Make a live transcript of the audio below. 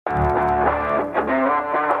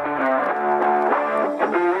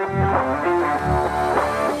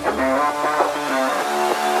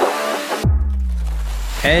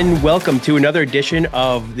And welcome to another edition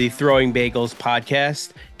of the Throwing Bagels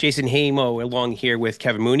Podcast. Jason Hamo along here with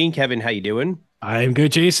Kevin Mooney. Kevin, how you doing? I'm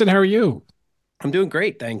good, Jason. How are you? I'm doing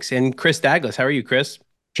great, thanks. And Chris Douglas, how are you, Chris?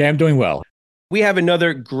 Jay, I'm doing well. We have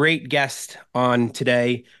another great guest on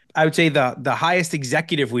today. I would say the highest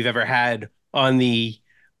executive we've ever had on the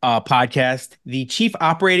podcast, the Chief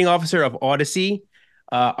Operating Officer of Audacy,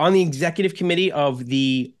 on the executive committee of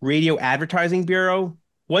the Radio Advertising Bureau,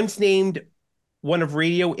 once named one of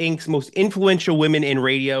Radio Inc.'s most influential women in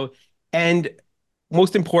radio, and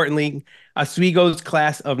most importantly, Oswego's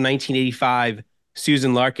class of 1985,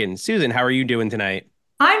 Susan Larkin. Susan, how are you doing tonight?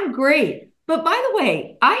 I'm great. But by the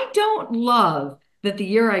way, I don't love that the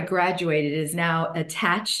year I graduated is now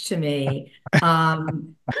attached to me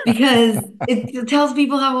because it tells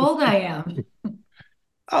people how old I am.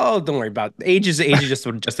 Oh, don't worry about it. Age is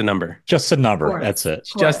just a number. Just a number. That's it.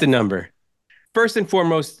 It's just a number. First and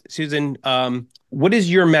foremost, Susan, what is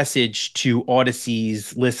your message to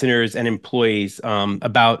Audacy's listeners and employees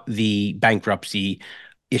about the bankruptcy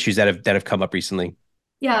issues that have come up recently?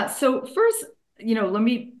 Yeah. So first, let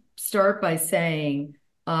me start by saying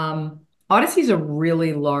Audacy is a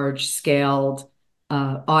really large-scaled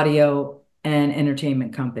audio and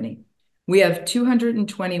entertainment company. We have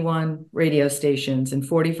 221 radio stations in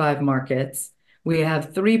 45 markets. We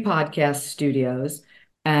have 3 podcast studios,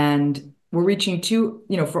 and we're reaching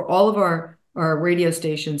for all of our radio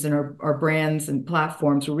stations and our brands and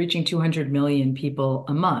platforms, we're reaching 200 million people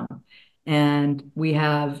a month. And we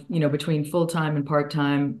have, between full-time and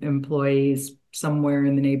part-time employees, somewhere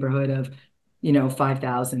in the neighborhood of,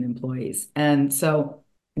 5,000 employees. And so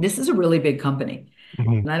this is a really big company.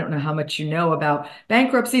 Mm-hmm. And I don't know how much you know about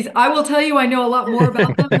bankruptcies. I will tell you, I know a lot more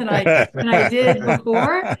about them than I did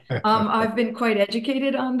before. I've been quite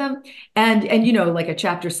educated on them. And like a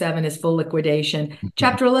Chapter 7 is full liquidation.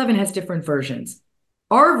 Chapter 11 has different versions.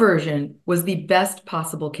 Our version was the best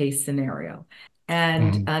possible case scenario.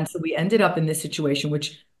 And so we ended up in this situation,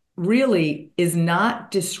 which really is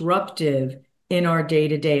not disruptive in our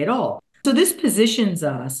day-to-day at all. So this positions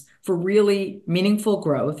us for really meaningful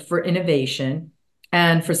growth, for innovation,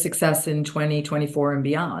 and for success in 2024 and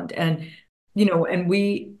beyond. And, and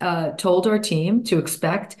we told our team to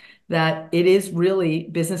expect that it is really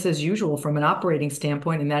business as usual from an operating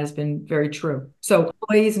standpoint, and that has been very true. So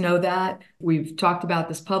employees know that. We've talked about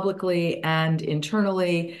this publicly and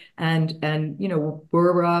internally, and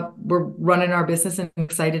we're running our business and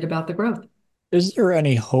excited about the growth. Is there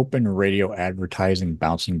any hope in radio advertising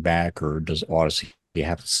bouncing back, or does Audacy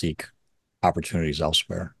have to seek opportunities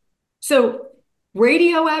elsewhere? So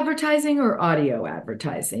radio advertising or audio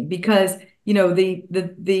advertising? Because,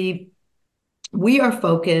 we are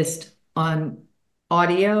focused on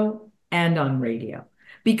audio and on radio,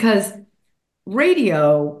 because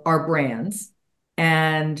radio are brands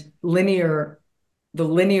and the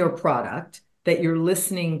linear product that you're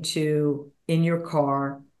listening to in your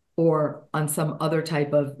car or on some other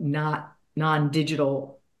type of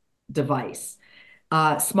non-digital device.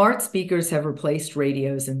 Smart speakers have replaced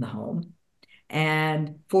radios in the home,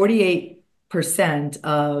 and 48%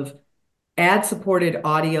 of ad-supported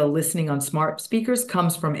audio listening on smart speakers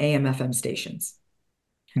comes from AM/FM stations.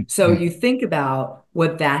 So you think about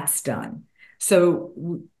what that's done. So,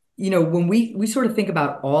 when we sort of think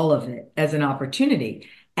about all of it as an opportunity,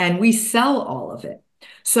 and we sell all of it.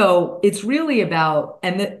 So it's really about,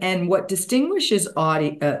 and what distinguishes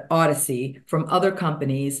Audacy from other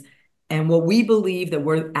companies, and what we believe that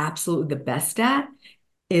we're absolutely the best at,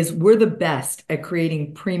 is we're the best at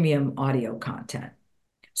creating premium audio content.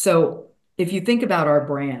 So if you think about our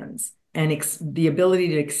brands and the ability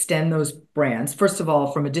to extend those brands, first of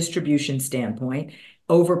all, from a distribution standpoint,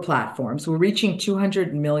 over platforms, we're reaching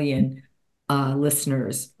 200 million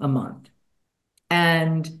listeners a month.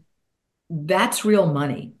 And that's real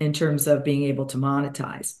money in terms of being able to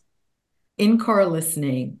monetize. In-car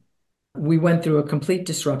listening, we went through a complete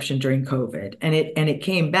disruption during COVID, and it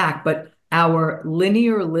came back, but our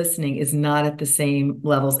linear listening is not at the same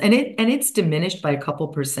levels, and it's diminished by a couple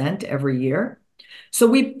percent every year. So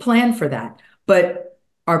we plan for that, but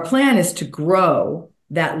our plan is to grow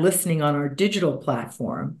that listening on our digital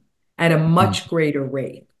platform at a much greater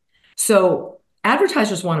rate. So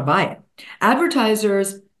advertisers want to buy it.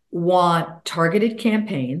 Advertisers want targeted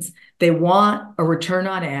campaigns. They want a return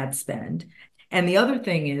on ad spend. And the other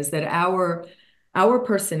thing is that our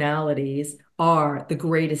personalities are the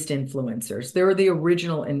greatest influencers. They're the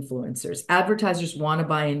original influencers. Advertisers want to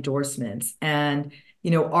buy endorsements. And,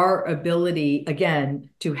 our ability, again,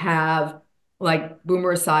 to have like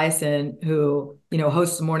Boomer Esiason, who,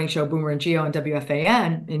 hosts the morning show Boomer and Geo on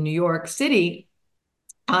WFAN in New York City,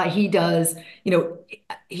 He does, you know,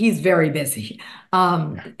 he's very busy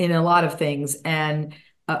in a lot of things. And,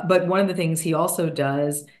 but one of the things he also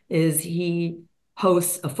does is he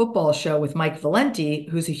hosts a football show with Mike Valenti,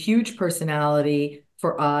 who's a huge personality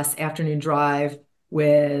for us, Afternoon Drive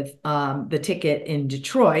with the ticket in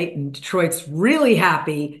Detroit. And Detroit's really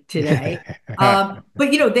happy today. But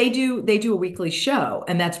they do a weekly show,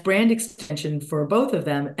 and that's brand extension for both of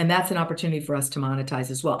them, and that's an opportunity for us to monetize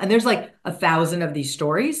as well. And there's like 1,000 of these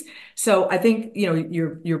stories. So I think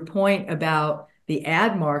your point about the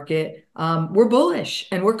ad market, we're bullish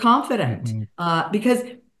and we're confident because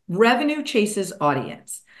revenue chases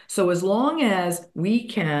audience. So as long as we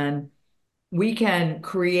can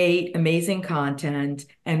create amazing content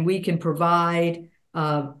and we can provide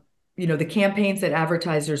the campaigns that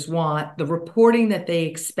advertisers want, the reporting that they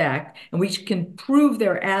expect, and we can prove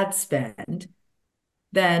their ad spend,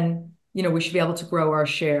 then we should be able to grow our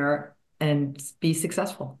share and be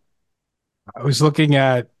successful. I was looking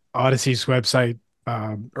at Audacy's website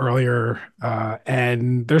earlier,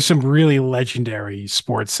 and there's some really legendary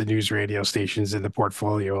sports and news radio stations in the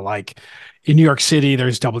portfolio. Like in New York City,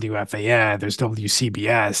 there's WFAN, there's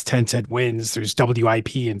WCBS, 10 Cent Wins, there's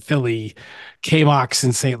WIP in Philly, KMOX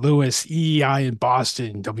in St. Louis, EEI in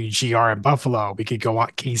Boston, WGR in Buffalo. We could go on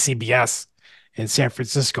KCBS in San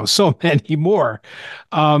Francisco, so many more.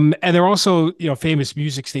 And there are also, famous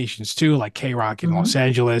music stations too, like K-Rock in Los Mhm.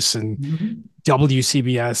 Angeles and Mhm.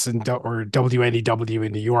 WCBS or WNEW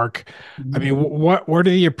in New York. I mean, Mhm. what are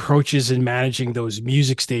the approaches in managing those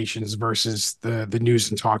music stations versus the news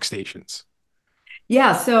and talk stations?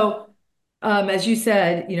 Yeah, so as you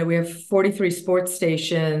said, we have 43 sports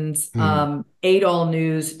stations, Mm, 8 all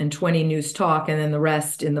news and 20 news talk, and then the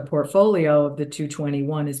rest in the portfolio of the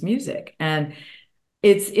 221 is music. And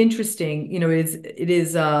it's interesting,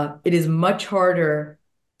 it is much harder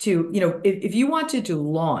to, if you wanted to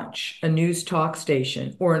launch a news talk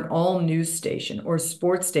station or an all news station or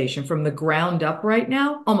sports station from the ground up right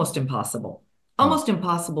now, mm, almost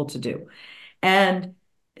impossible to do. And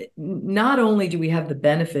not only do we have the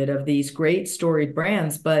benefit of these great storied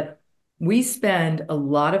brands, but we spend a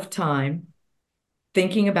lot of time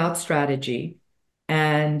thinking about strategy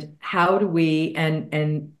and how do we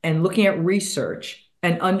and looking at research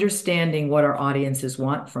and understanding what our audiences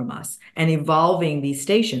want from us and evolving these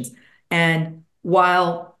stations. And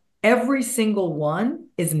while every single one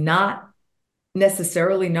is not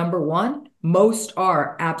necessarily number one, most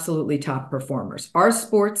are absolutely top performers. Our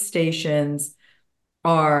sports stations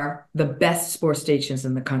are the best sports stations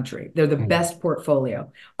in the country. They're the mm, best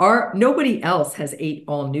portfolio. Nobody else has 8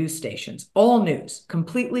 all news stations, all news,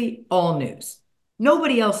 completely all news.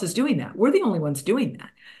 Nobody else is doing that. We're the only ones doing that.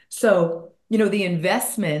 So, the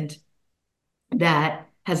investment that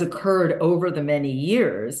has occurred over the many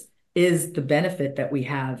years is the benefit that we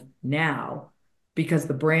have now because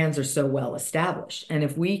the brands are so well established. And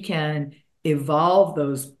if we can evolve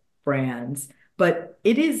those brands, but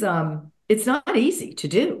it's not easy to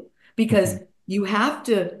do because mhm, you have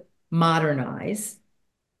to modernize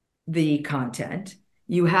the content.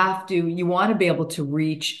 You want to be able to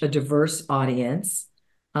reach a diverse audience,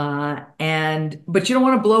 but you don't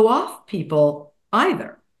want to blow off people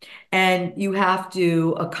either. And you have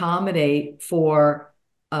to accommodate for,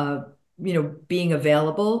 being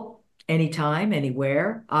available anytime,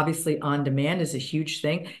 anywhere. Obviously, on demand is a huge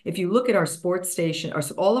thing. If you look at our sports station,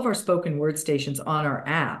 all of our spoken word stations on our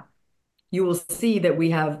app, you will see that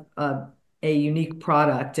we have a unique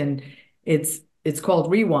product, and it's called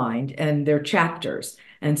Rewind, and they're chapters.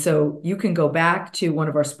 And so you can go back to one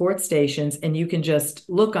of our sports stations and you can just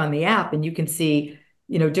look on the app and you can see,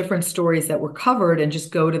 different stories that were covered and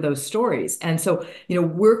just go to those stories. And so,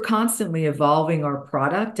 we're constantly evolving our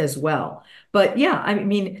product as well. But yeah, I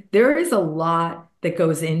mean, there is a lot that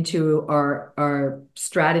goes into our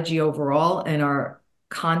strategy overall and our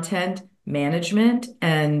content management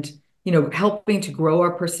and helping to grow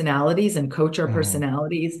our personalities and coach our mhm.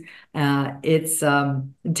 personalities.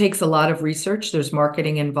 It takes a lot of research. There's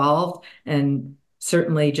marketing involved, and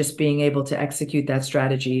certainly just being able to execute that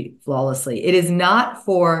strategy flawlessly. It is not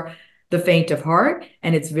for the faint of heart,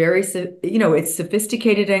 and it's it's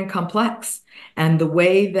sophisticated and complex. And the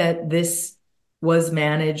way that this was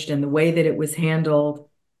managed and the way that it was handled,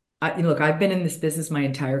 look, I've been in this business my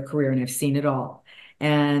entire career and I've seen it all.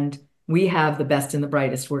 And we have the best and the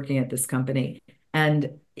brightest working at this company.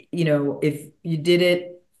 And, if you did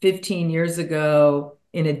it 15 years ago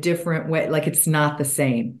in a different way, like it's not the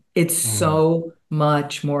same. It's Mhm. so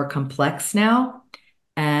much more complex now.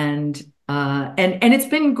 And it's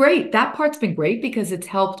been great. That part's been great because it's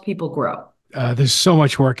helped people grow. There's so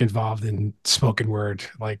much work involved in spoken word.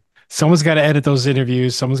 Like Someone's got to edit those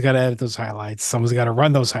interviews. Someone's got to edit those highlights. Someone's got to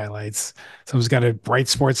run those highlights. Someone's got to write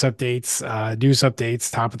sports updates, news updates,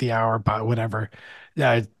 top of the hour, but whatever.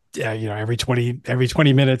 Uh, every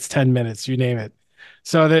 20 minutes, 10 minutes, you name it.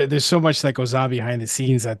 So there's so much that goes on behind the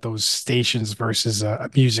scenes at those stations versus a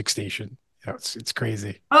music station. It's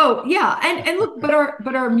crazy. Oh yeah, and look,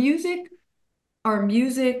 but our music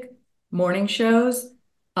morning shows,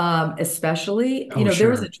 especially, Oh, there is a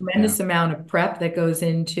sure. Yeah. tremendous amount of prep that goes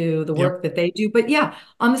into the Yep. work that they do. But yeah,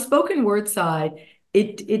 on the spoken word side,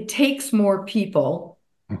 it takes more people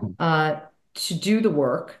Mhm. to do the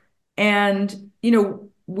work. And,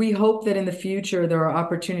 we hope that in the future there are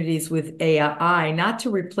opportunities with AI, not to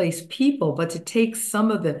replace people, but to take some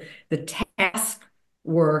of the task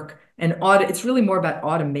work and audit. It's really more about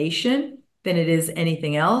automation than it is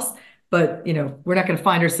anything else. But, we're not going to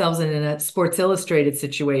find ourselves in a Sports Illustrated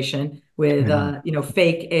situation with, Yeah.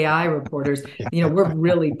 fake AI reporters. Yeah. We're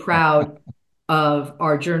really proud of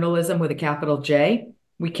our journalism with a capital J.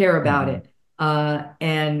 We care about Mhm. it.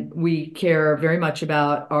 And we care very much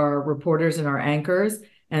about our reporters and our anchors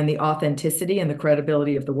and the authenticity and the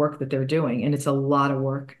credibility of the work that they're doing. And it's a lot of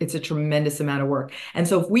work. It's a tremendous amount of work. And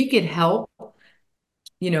so if we could help,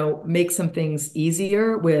 make some things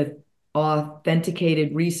easier with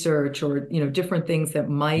authenticated research or, different things that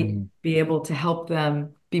might Mhm. be able to help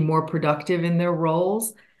them be more productive in their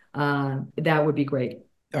roles, that would be great.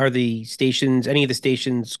 Are any of the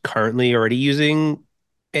stations currently already using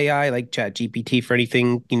AI like Chat GPT for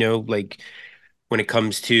anything, like when it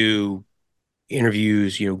comes to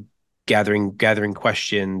interviews, gathering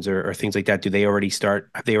questions or things like that? Have they already Yeah,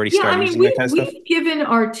 I started mean, using that kind of stuff? we've given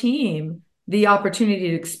our team the opportunity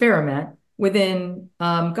to experiment within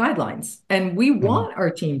guidelines, and we Mhm. want our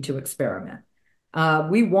team to experiment.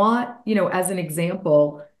 We want, as an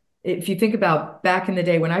example, if you think about back in the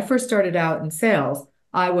day when I first started out in sales,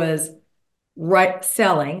 I was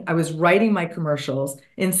selling, I was writing my commercials.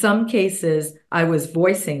 In some cases, I was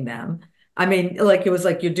voicing them. I mean, like it was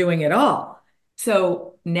like you're doing it all.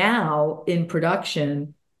 So now in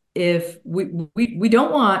production, if we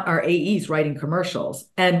don't want our AEs writing commercials,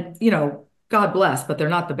 and God bless, but they're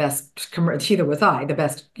not the best. Neither was I, the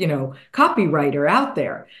best copywriter out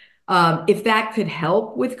there. If that could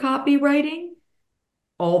help with copywriting,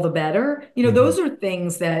 all the better. Mhm. Those are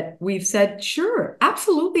things that we've said, sure,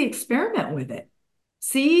 absolutely experiment with it.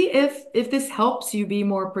 See if this helps you be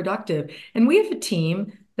more productive. And we have a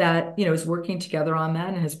team that, is working together on that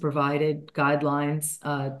and has provided guidelines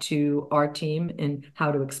to our team in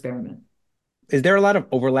how to experiment. Is there a lot of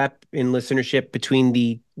overlap in listenership between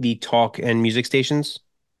the talk and music stations?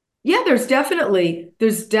 Yeah, there's definitely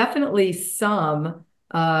some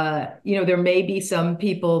there may be some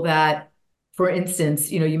people that, for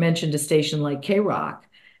instance, you mentioned a station like K Rock,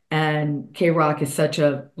 and K Rock is such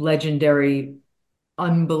a legendary,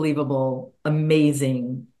 unbelievable,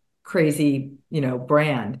 amazing, crazy,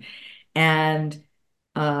 brand. And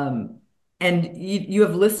um, and you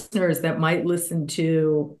have listeners that might listen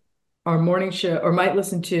to our morning show or might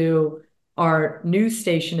listen to our news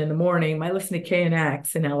station in the morning, might listen to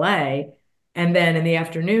KNX in LA, and then in the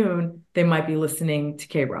afternoon, they might be listening to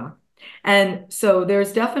K Rock. And so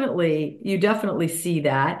you definitely see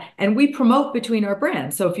that. And we promote between our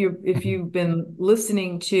brands. So if Mhm. you've been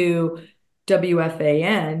listening to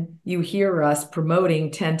WFAN, you hear us promoting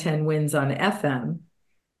 1010 Wins on FM,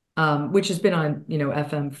 which has been on,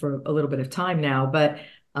 FM for a little bit of time now, but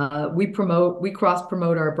we cross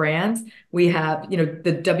promote our brands. We have,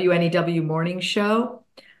 the WNEW morning show,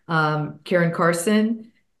 Karen Carson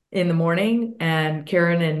in the morning, and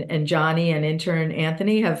Karen and Johnny and intern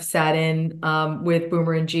Anthony have sat in with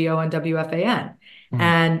Boomer and Geo on WFAN. Mhm.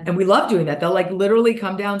 And we love doing that. They'll like literally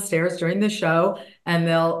come downstairs during the show and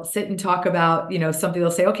they'll sit and talk about, something.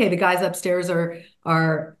 They'll say, okay, the guys upstairs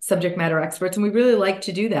are subject matter experts. And we really like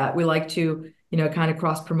to do that. We like to, kind of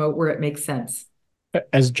cross promote where it makes sense.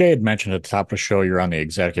 As Jay had mentioned at the top of the show, you're on the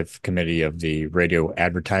executive committee of the Radio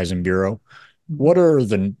Advertising Bureau. What are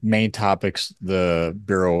the main topics the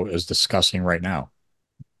Bureau is discussing right now?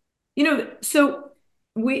 So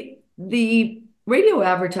the Radio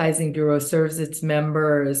Advertising Bureau serves its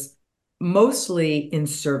members mostly in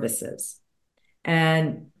services.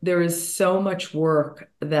 And there is so much work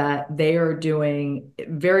that they are doing,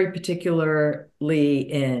 very particularly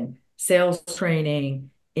in sales training,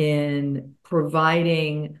 in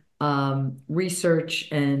providing research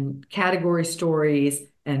and category stories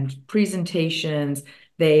and presentations.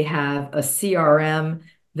 They have a CRM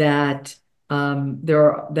that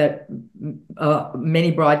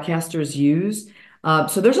many broadcasters use.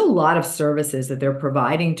 So there's a lot of services that they're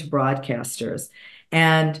providing to broadcasters.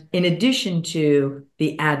 And in addition to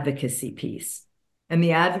the advocacy piece. And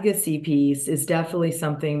the advocacy piece is definitely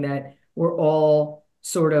something that we're all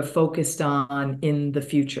sort of focused on in the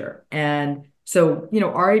future. And so,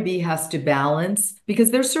 RAB has to balance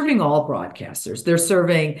because they're serving all broadcasters. They're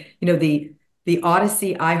serving, the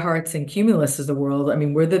Audacy, iHearts, and Cumulus of the world. I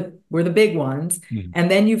mean, we're the big ones. Mhm. And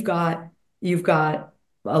then you've got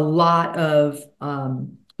a lot of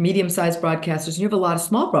medium-sized broadcasters, and you have a lot of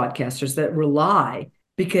small broadcasters that rely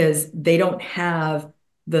because they don't have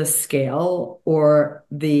the scale or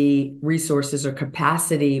the resources or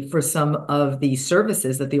capacity for some of the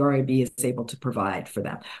services that the RAB is able to provide for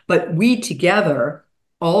them. But we together,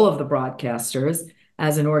 all of the broadcasters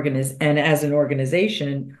as an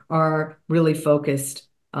organization are really focused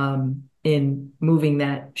in moving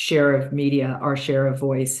that share of media, our share of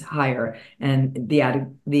voice higher, and the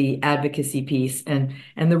advocacy piece and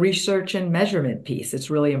the research and measurement piece.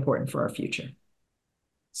 It's really important for our future.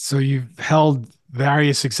 So you've held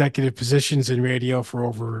various executive positions in radio for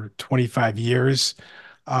over 25 years.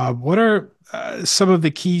 What are some of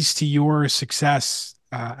the keys to your success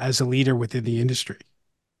as a leader within the industry?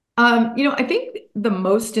 I think the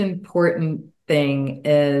most important thing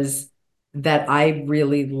is that I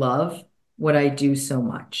really love what I do so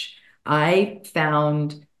much. I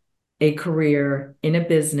found a career in a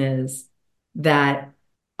business that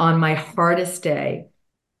on my hardest day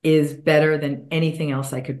is better than anything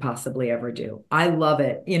else I could possibly ever do. I love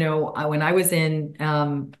it. When I was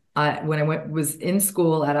was in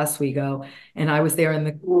school at Oswego, and I was there in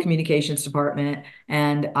the communications department,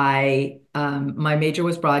 and my major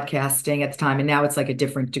was broadcasting at the time, and now it's like a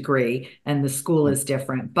different degree, and the school is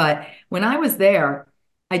different. But when I was there,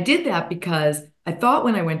 I did that because I thought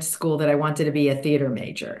when I went to school that I wanted to be a theater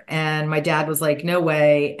major. And my dad was like, no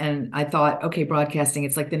way. And I thought, okay, broadcasting,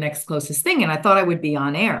 it's like the next closest thing. And I thought I would be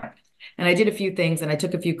on air. And I did a few things and I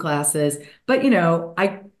took a few classes. But,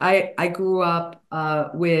 I grew up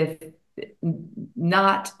with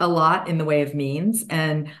not a lot in the way of means.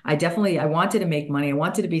 And I wanted to make money. I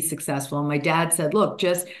wanted to be successful. And my dad said, look,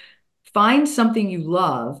 just find something you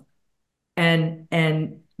love and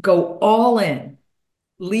go all in.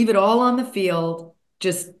 Leave it all on the field.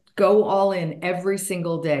 Just go all in every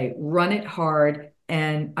single day. Run it hard.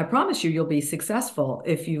 And I promise you'll be successful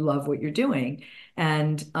if you love what you're doing.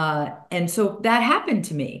 And so that happened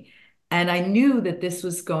to me. And I knew that this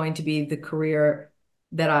was going to be the career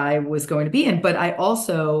that I was going to be in. But I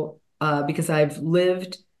also, because I've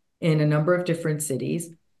lived in a number of different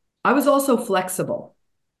cities, I was also flexible.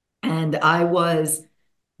 And I was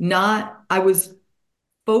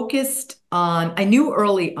focused on, I knew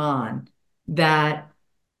early on that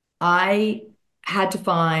I had to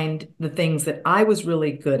find the things that I was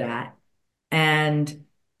really good at and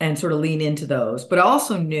sort of lean into those. But I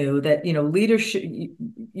also knew that, leadership,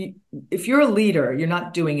 if you're a leader, you're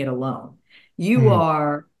not doing it alone. You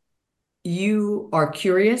Mhm. are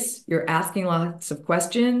curious, you're asking lots of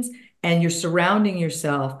questions, and you're surrounding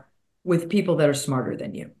yourself with people that are smarter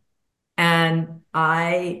than you. And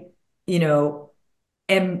I,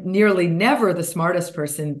 am nearly never the smartest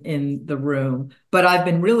person in the room, but I've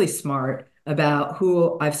been really smart about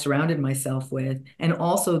who I've surrounded myself with and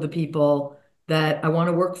also the people that I want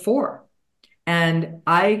to work for. And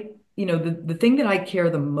the thing that I care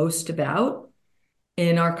the most about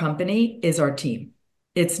in our company is our team.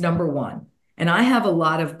 It's number one. And I have a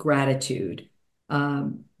lot of gratitude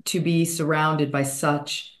to be surrounded by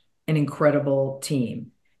such an incredible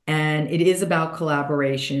team. And it is about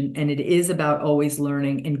collaboration and it is about always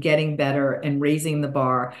learning and getting better and raising the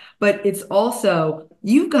bar. But it's also,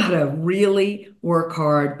 you've got to really work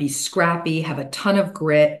hard, be scrappy, have a ton of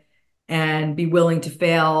grit, and be willing to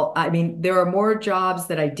fail. I mean, there are more jobs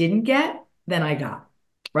that I didn't get than I got.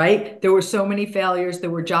 Right? There were so many failures. There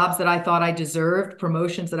were jobs that I thought I deserved,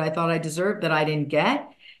 promotions that I thought I deserved that I didn't get.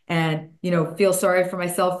 And, feel sorry for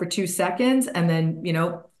myself for 2 seconds and then,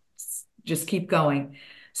 just keep going.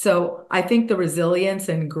 So I think the resilience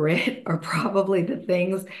and grit are probably the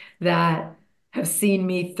things that have seen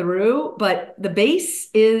me through, but the base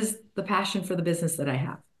is the passion for the business that I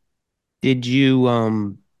have. Did you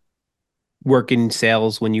work in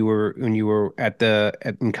sales when you were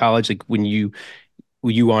in college? Like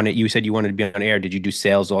were you on it? You said you wanted to be on air. Did you do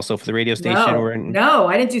sales also for the radio station or No, in? no,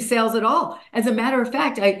 I didn't do sales at all. As a matter of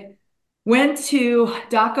fact, I went to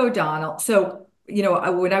Doc O'Donnell. So,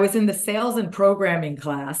 when I was in the sales and programming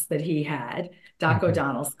class that he had, Doc Mhm.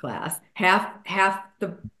 O'Donnell's class, half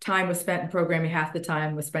the time was spent in programming, half the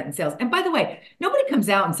time was spent in sales. And by the way, nobody comes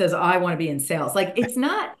out and says, oh, I want to be in sales. Like it's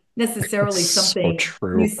not necessarily So something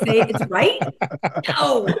you true. say. It's right.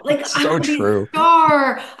 No, like I So want to be a true.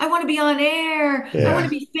 star. I want to be on air. I want to Yeah.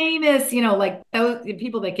 be famous. Like those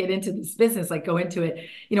people that get into this business, like go into it,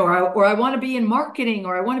 or I want to be in marketing,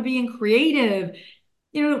 or I want to be in creative.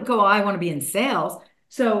 Don't go, I want to be in sales.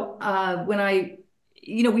 So when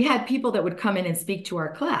we had people that would come in and speak to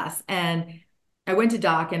our class, and I went to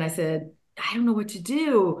Doc and I said, I don't know what to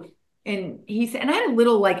do. And he said, and I had a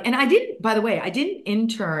little and I didn't, by the way, I didn't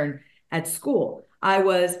intern at school. I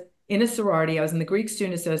was in a sorority. I was in the Greek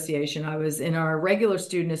Student Association. I was in our regular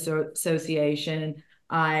student association.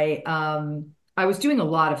 I was doing a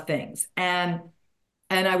lot of things, and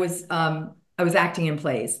I was acting in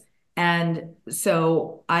plays. And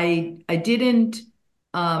so I didn't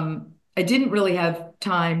really have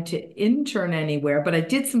time to intern anywhere, but I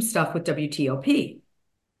did some stuff with WTOP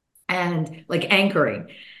and like anchoring.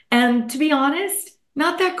 And to be honest,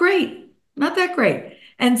 not that great, not that great.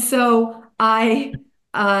 And so I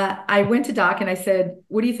went to Doc and I said,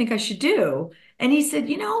 "What do you think I should do?" And he said,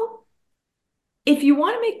 if you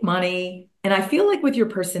want to make money, and I feel like with your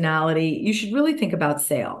personality, you should really think about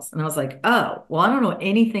sales. And I was like, oh, well, I don't know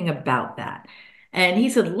anything about that. And he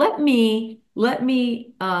said, let me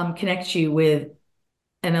connect you with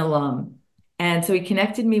an alum. And so he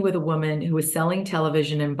connected me with a woman who was selling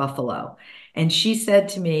television in Buffalo. And she said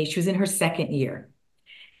to me, she was in her second year,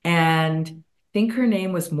 and I think her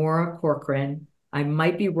name was Maura Corcoran. I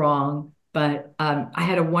might be wrong, but I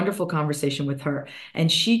had a wonderful conversation with her,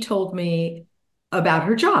 and she told me about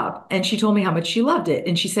her job, and she told me how much she loved it.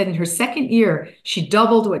 And she said in her second year, she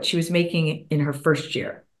doubled what she was making in her first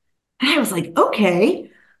year. And I was like,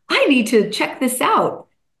 okay, I need to check this out.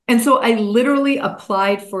 And so I literally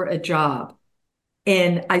applied for a job,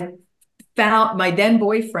 and I found my then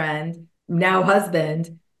boyfriend, now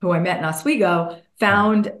husband, who I met in Oswego,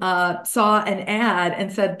 saw an ad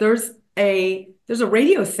and said, there's a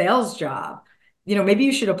radio sales job. Maybe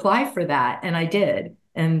you should apply for that. And I did.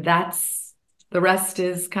 And the rest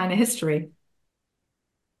is kind of history.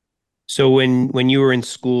 So when you were in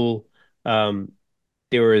school, um,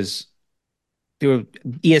 there was there were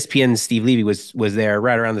ESPN. Steve Levy was there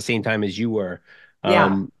right around the same time as you were. Yeah.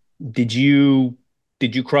 Um, did you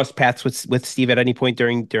cross paths with Steve at any point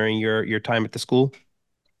during your time at the school?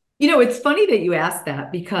 It's funny that you asked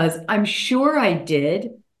that because I'm sure I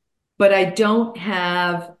did, but I don't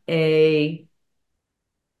have a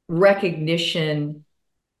recognition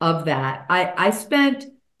of that. I spent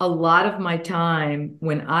a lot of my time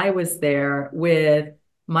when I was there with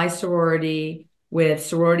my sorority, with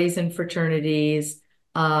sororities and fraternities,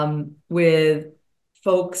 with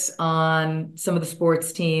folks on some of the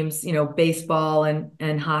sports teams, baseball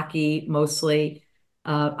and hockey mostly.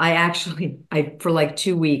 I for like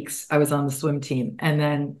 2 weeks I was on the swim team, and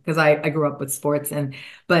then because I grew up with sports,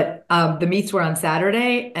 but the meets were on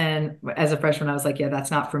Saturday, and as a freshman I was like, yeah, that's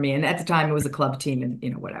not for me. And at the time it was a club team,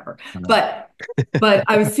 and whatever. But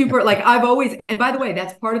I was super like I've always, and by the way,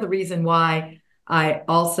 that's part of the reason why I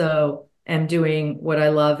also am doing what I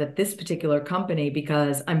love at this particular company,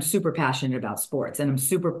 because I'm super passionate about sports, and I'm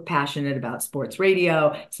super passionate about sports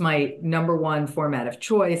radio. It's my number one format of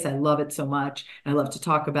choice. I love it so much. I love to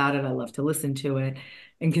talk about it. I love to listen to it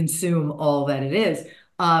and consume all that it is.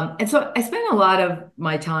 And so I spent a lot of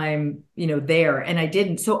my time, there, and I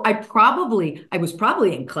didn't. So I was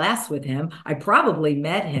probably in class with him. I probably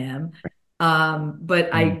met him,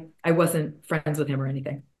 but Mm. I wasn't friends with him or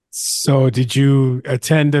anything. So did you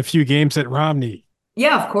attend a few games at Romney?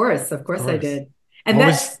 Yeah, of Of course I course. did. And What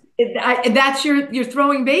was that's your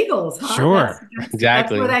throwing bagels, huh? That's sure.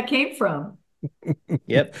 that's where Exactly. that came from.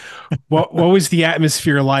 Yep. What was the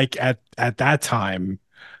atmosphere like at that time,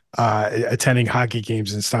 attending hockey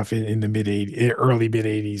games and stuff in the early mid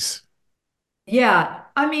 80s? Yeah,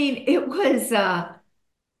 I mean, it was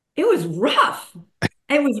rough.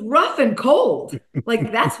 It was rough and cold.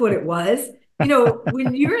 Like that's what it was.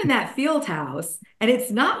 When you're in that field house, and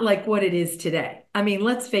it's not like what it is today. I mean,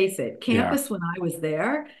 let's face it, Yeah. campus when I was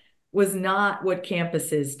there was not what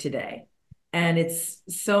campus is today. And it's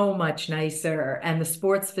so much nicer. And the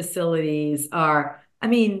sports facilities are, I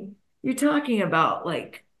mean, you're talking about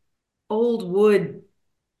like old wood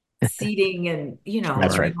seating, and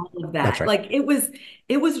That's Sure. right. and all of That's that. right. Like it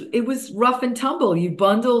was rough and tumble. You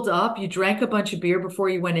bundled up, you drank a bunch of beer before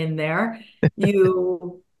you went in there.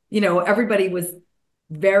 Everybody was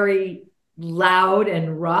very loud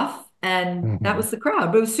and rough, and that Mhm. was the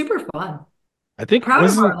crowd. But it was super fun. I think Proud of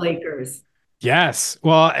wasn't our Lakers. yes.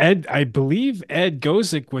 Well, I believe Ed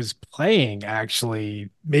Gozick was playing actually.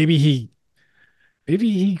 Maybe he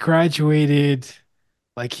graduated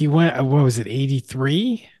like he went what was it,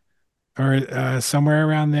 83? or somewhere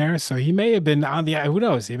around there. So he may have been on the, who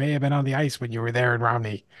knows? He may have been on the ice when you were there in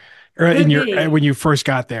Romney or in Could your, be. when you first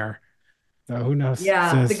got there. So who knows? It's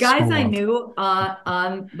Yeah, a the guys small I world. knew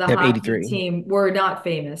on the They have hockey 83. team were not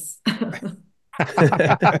famous,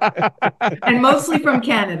 and mostly from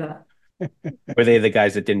Canada. Were they the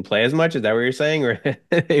guys that didn't play as much? Is that what you're saying? Or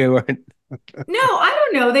they weren't? No, I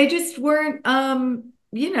don't know. They just weren't,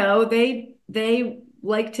 they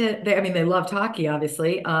like to I mean they loved hockey,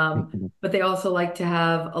 obviously. But they also like to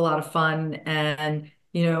have a lot of fun. And,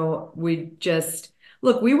 we just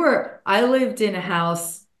look, I lived in a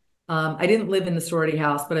house. I didn't live in the sorority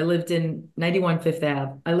house, but I lived in 91 Fifth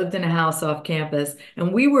Ave. I lived in a house off campus,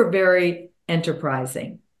 and we were very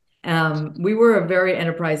enterprising. We were a very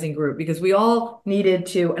enterprising group because we all needed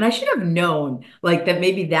to, and I should have known like that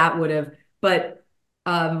maybe that would have, but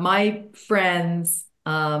my friends,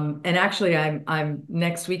 and actually I'm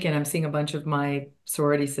next weekend I'm seeing a bunch of my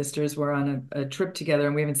sorority sisters. We're on a trip together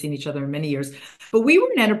and we haven't seen each other in many years. But we were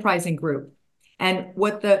an enterprising group. And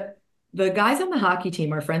what the guys on the hockey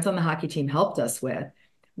team, our friends on the hockey team helped us with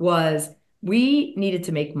was we needed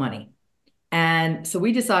to make money. And so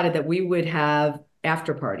we decided that we would have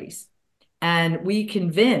after parties. And we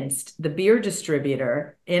convinced the beer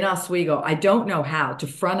distributor in Oswego, I don't know how, to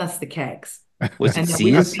front us the kegs Was it and that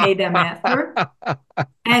we would C's? pay them after.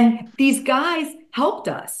 And these guys helped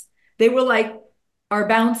us. They were like our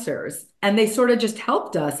bouncers, and they sort of just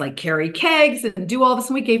helped us like carry kegs and do all this.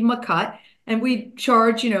 And we gave them a cut, and we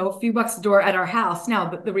charge, a few bucks a door at our house. Now,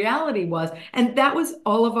 the reality was, and that was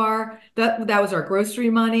all of that was our grocery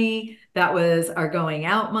money. That was our going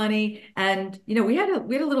out money. And, we had a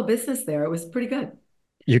little business there. It was pretty good.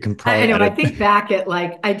 You can I probably know. I edit. think back at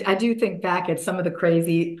I do think back at some of the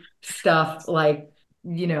crazy stuff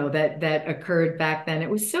that occurred back then. It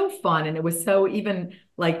was so fun, and it was so even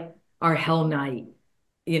like our Hell Night.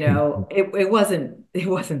 It wasn't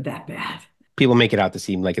that bad. People make it out to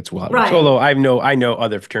seem like it's well much. Right. Although I know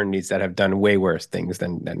other fraternities that have done way worse things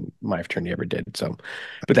than my fraternity ever did. So,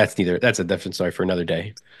 but that's a different story for another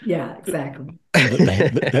day. Yeah, exactly.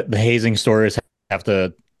 The hazing stories have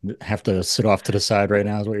to sit off to the side right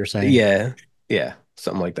now, is what you're saying. Yeah, yeah,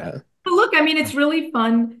 something like that. But look, I mean, it's really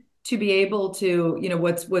fun to be able to,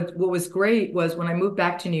 what was great was when I moved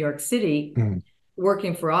back to New York City, Mm.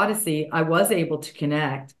 working for Audacy, I was able to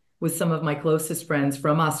connect with some of my closest friends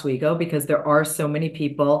from Oswego because there are so many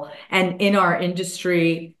people. And in our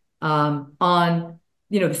industry, on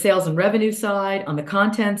the sales and revenue side, on the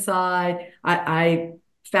content side, I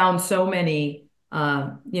found so many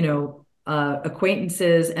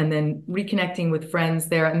acquaintances and then reconnecting with friends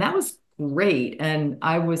there. And that was great. And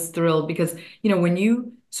I was thrilled because, when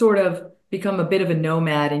you sort of become a bit of a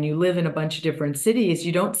nomad and you live in a bunch of different cities,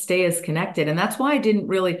 you don't stay as connected. And that's why I didn't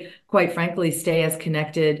really, quite frankly, stay as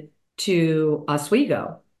connected to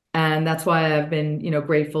Oswego. And that's why I've been,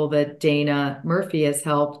 grateful that Dana Murphy has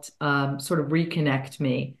helped sort of reconnect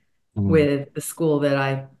me Mm. with the school that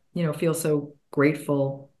I, feel so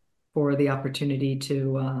grateful for the opportunity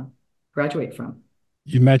to graduate from.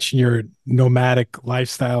 You mentioned your nomadic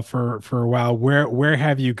lifestyle for a while. Where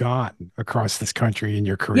have you gone across this country in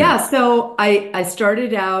your Yeah, career? so I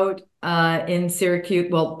started out in Syracuse,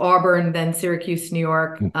 well, Auburn, then Syracuse, New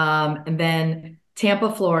York, Mm. and then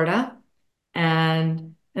Tampa, Florida.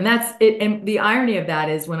 And that's it. And the irony of that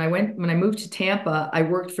is when I moved to Tampa, I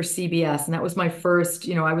worked for CBS, and that was my first,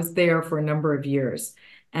 I was there for a number of years.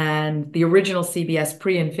 And the original CBS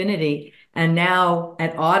pre-Infinity, and now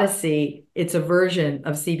at Audacy, it's a version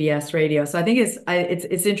of CBS Radio. So I think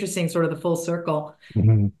it's interesting, sort of the full circle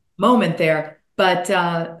Mhm. moment there. But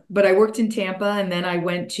I worked in Tampa, and then I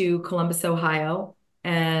went to Columbus, Ohio,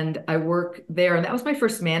 and I worked there. And that was my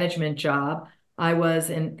first management job. I was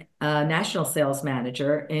an national sales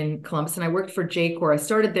manager in Columbus, and I worked for JCOR. I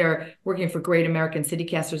started there working for Great American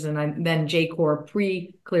Citycasters, and then JCOR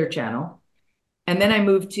pre-Clear Channel. And then I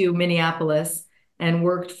moved to Minneapolis and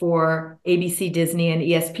worked for ABC, Disney, and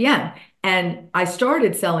ESPN. And I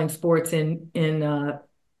started selling sports in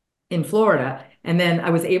Florida. And then I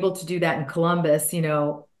was able to do that in Columbus,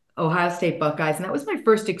 Ohio State Buckeyes. And that was my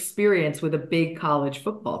first experience with a big college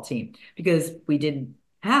football team because we didn't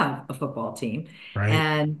have a football team. Right.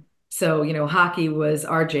 And so, hockey was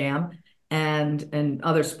our jam and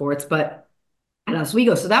other sports, but at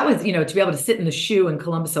Oswego. So that was, to be able to sit in the shoe in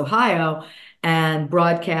Columbus, Ohio and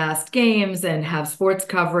broadcast games and have sports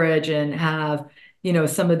coverage and have,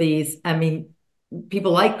 some of these, I mean,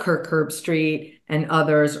 people like Kirk Herbstreit and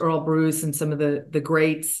others, Earl Bruce and some of the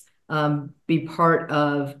greats, be part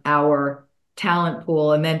of our talent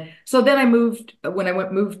pool. And then I moved when I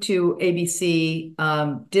moved to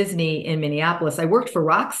ABC Disney in Minneapolis. I worked for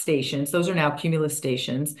rock stations. Those are now Cumulus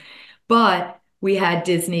stations, but we had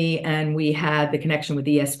Disney and we had the connection with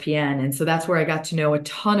ESPN. And so that's where I got to know a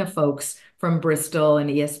ton of folks from Bristol and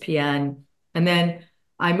ESPN. And then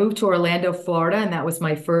I moved to Orlando, Florida, and that was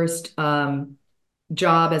my first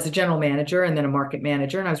job as a general manager and then a market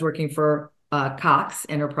manager. And I was working for Cox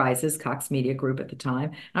Enterprises, Cox Media Group at the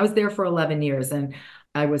time. I was there for 11 years, and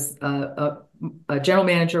I was a general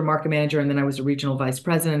manager, market manager, and then I was a regional vice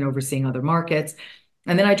president overseeing other markets.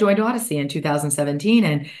 And then I joined Audacy in 2017,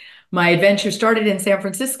 and my adventure started in San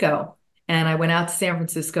Francisco. And I went out to San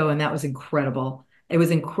Francisco, and that was incredible. It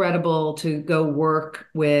was incredible to go work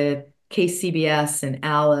with KCBS and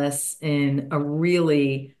Alice in a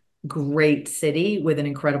really great city with an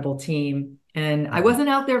incredible team. And I wasn't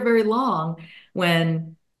out there very long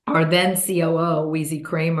when our then COO, Wheezy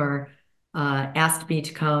Kramer, asked me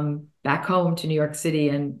to come back home to New York City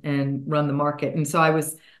and run the market. And so I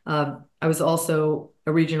was also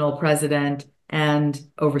a regional president and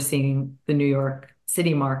overseeing the New York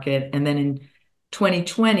City market. And then in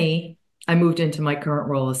 2020, I moved into my current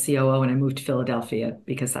role as COO, and I moved to Philadelphia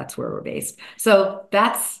because that's where we're based. So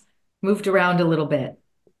that's moved around a little bit.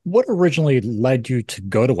 What originally led you to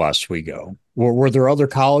go to Oswego? Were there other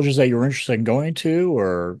colleges that you were interested in going to,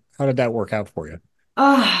 or how did that work out for you?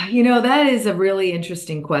 That is a really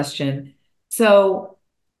interesting question. So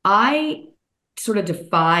I sort of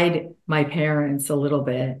defied my parents a little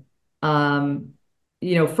bit.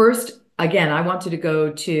 First, again, I wanted to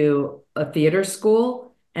go to a theater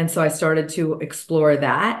school. And so I started to explore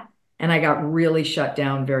that. And I got really shut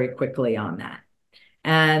down very quickly on that.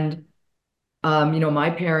 And my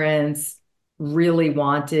parents really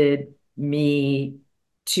wanted me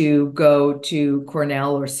to go to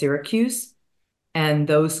Cornell or Syracuse, and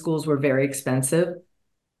those schools were very expensive.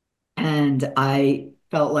 And I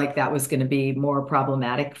felt like that was going to be more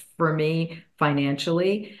problematic for me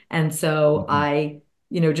financially. And so I,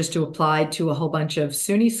 just to apply to a whole bunch of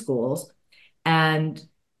SUNY schools and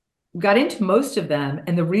got into most of them.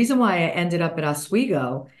 And the reason why I ended up at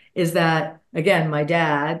Oswego is that, again, my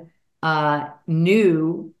dad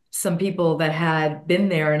knew some people that had been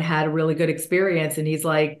there and had a really good experience. And he's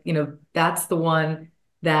like, that's the one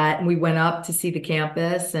that, and we went up to see the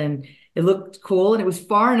campus, and it looked cool. And it was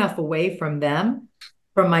far enough away from them,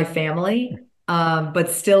 from my family, but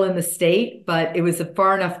still in the state, but it was a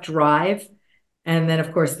far enough drive. And then,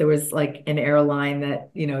 of course, there was like an airline that,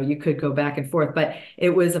 you could go back and forth, but it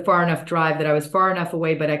was a far enough drive that I was far enough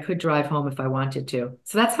away, but I could drive home if I wanted to.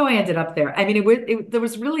 So that's how I ended up there. I mean, there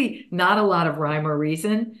was really not a lot of rhyme or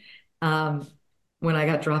reason when I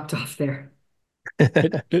got dropped off there.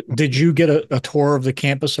 Did you get a tour of the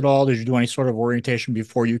campus at all? Did you do any sort of orientation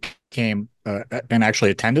before you came and actually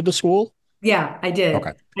attended the school? Yeah, I did.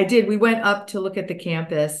 Okay. I did. We went up to look at the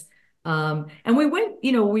campus. And we went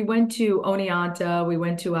to Oneonta, we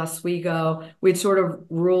went to Oswego. We'd sort of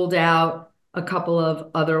ruled out a couple of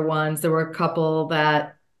other ones. There were a couple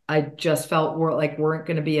that I just felt weren't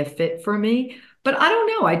going to be a fit for me. But I don't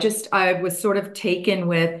know. I was sort of taken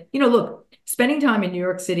with, look, spending time in New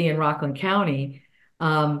York City and Rockland County,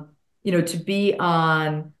 to be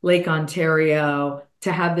on Lake Ontario,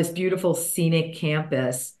 to have this beautiful scenic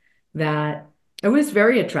campus that it was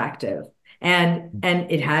very attractive. And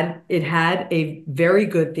it had a very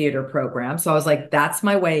good theater program. So I was like, that's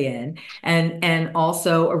my way in. And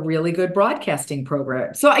also a really good broadcasting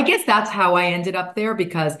program. So I guess that's how I ended up there,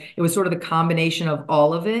 because it was sort of the combination of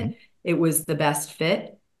all of it. It was the best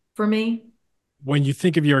fit for me. When you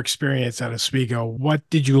think of your experience at Oswego, what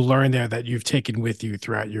did you learn there that you've taken with you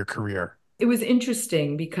throughout your career? It was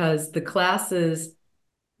interesting because the classes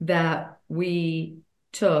that we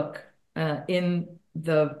took in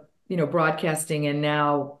the broadcasting and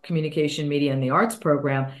now communication, media, and the arts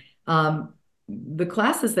program, the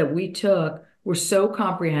classes that we took were so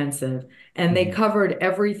comprehensive, and they covered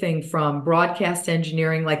everything from broadcast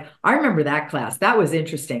engineering. Like, I remember that class. That was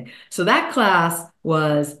interesting. So that class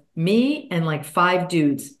was me and like 5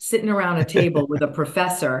 dudes sitting around a table with a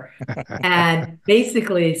professor and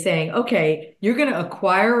basically saying, okay, you're going to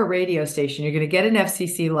acquire a radio station. You're going to get an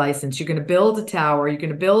FCC license. You're going to build a tower. You're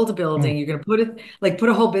going to build a building. You're going to put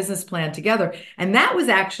a whole business plan together. And that was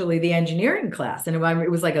actually the engineering class. And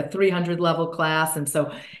it was like a 300 level class. And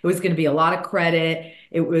so it was going to be a lot of credit.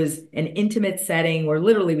 It was an intimate setting where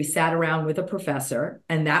literally we sat around with a professor,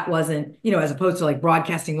 and that wasn't, as opposed to like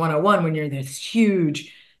broadcasting 101 when you're in this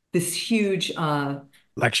huge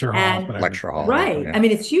lecture hall, And whatever. Lecture hall. right. Yeah. I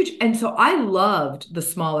mean, it's huge. And so I loved the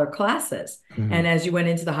smaller classes. And as you went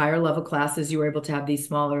into the higher level classes, you were able to have these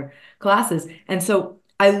smaller classes. And so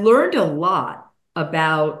I learned a lot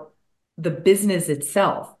about the business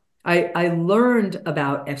itself. I learned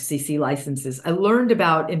about FCC licenses. I learned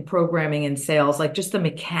about in programming and sales, like just the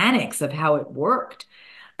mechanics of how it worked.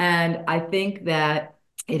 And I think that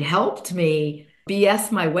it helped me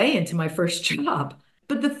BS my way into my first job.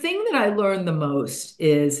 But the thing that I learned the most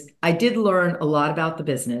is I did learn a lot about the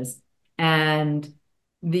business, and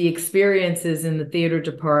the experiences in the theater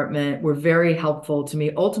department were very helpful to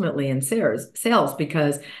me ultimately in sales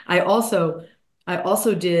because I also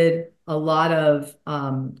did a lot of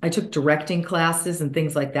I took directing classes and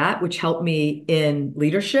things like that, which helped me in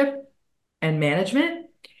leadership and management.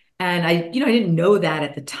 And I didn't know that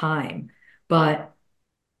at the time, but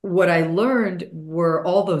what I learned were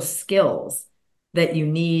all those skills that you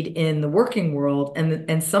need in the working world,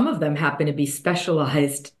 and some of them happen to be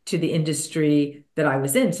specialized to the industry that I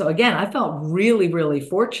was in. So again, I felt really, really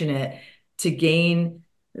fortunate to gain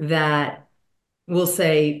that, we'll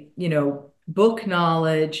say, book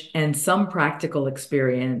knowledge and some practical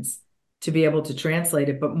experience to be able to translate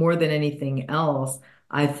it. But more than anything else,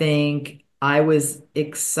 I think I was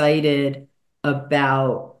excited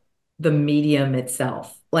about the medium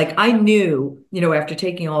itself. Like I knew, after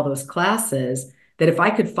taking all those classes, that if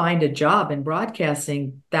I could find a job in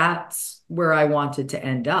broadcasting, that's where I wanted to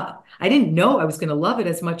end up. I didn't know I was going to love it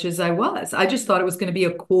as much as I was. I just thought it was going to be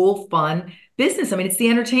a cool, fun business. I mean, it's the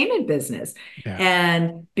entertainment business. Yeah.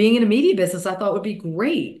 And being in a media business, I thought would be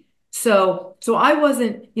great. So I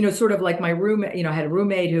wasn't, sort of like my roommate, I had a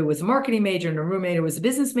roommate who was a marketing major and a roommate who was a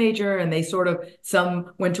business major. And they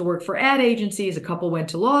some went to work for ad agencies, a couple went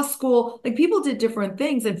to law school. Like people did different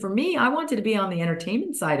things. And for me, I wanted to be on the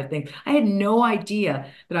entertainment side of things. I had no idea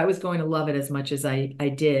that I was going to love it as much as I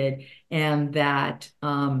did. And that,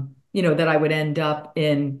 that I would end up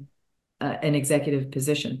in an executive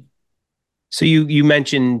position. So you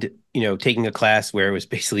mentioned, taking a class where it was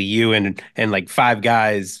basically you and like five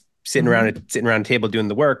guys sitting around a table doing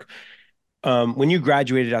the work. When you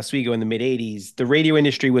graduated Oswego in the mid '80s, the radio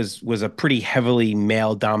industry was a pretty heavily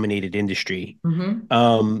male dominated industry.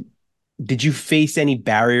 Mm-hmm. Did you face any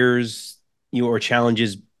barriers, or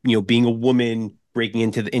challenges, being a woman breaking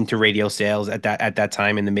into radio sales at that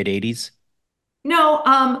time in the mid '80s? No,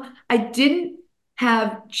 I didn't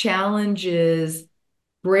have challenges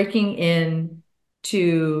breaking in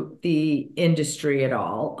to the industry at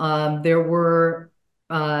all. There were,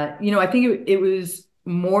 I think it was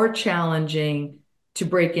more challenging to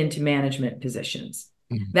break into management positions.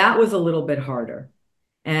 Mhm. That was a little bit harder.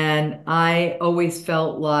 And I always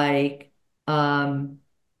felt like,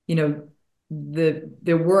 you know,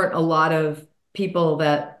 there weren't a lot of people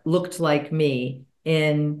that looked like me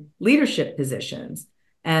in leadership positions.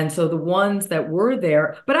 And so the ones that were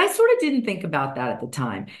there, but I sort of didn't think about that at the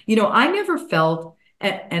time. I never felt,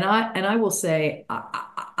 and I will say,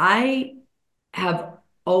 I have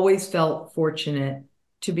always felt fortunate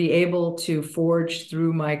to be able to forge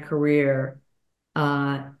through my career,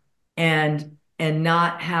 uh, and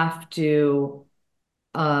not have to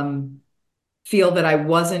feel that I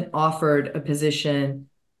wasn't offered a position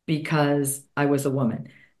because I was a woman.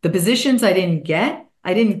 The positions I didn't get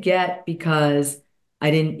because I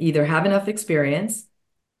didn't either have enough experience,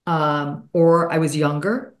 or I was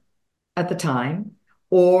younger at the time,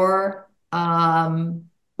 or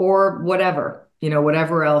whatever,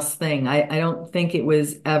 whatever else thing. I don't think it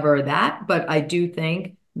was ever that, but I do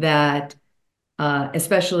think that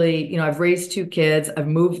especially, I've raised two kids, I've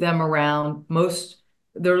moved them around.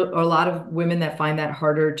 There are a lot of women that find that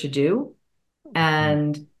harder to do.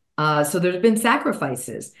 And so there's been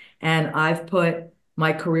sacrifices, and I've put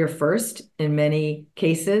my career first in many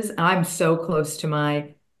cases. I'm so close to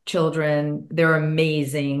my children. They're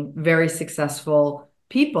amazing, very successful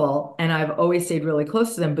people, and I've always stayed really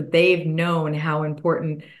close to them, but they've known how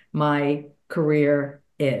important my career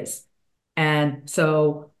is. And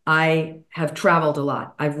so I have traveled a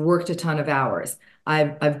lot. I've worked a ton of hours.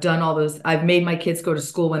 I've done all those. I've made my kids go to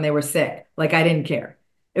school when they were sick. Like I didn't care.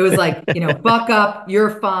 It was like, buck up,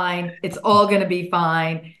 you're fine. It's all going to be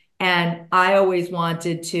fine. And I always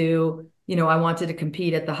wanted to, I wanted to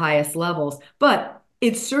compete at the highest levels. But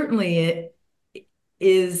it certainly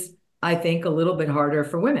is, I think, a little bit harder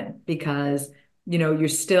for women because, you're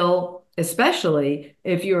still, especially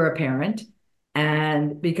if you're a parent,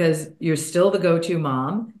 and because you're still the go-to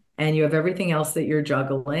mom and you have everything else that you're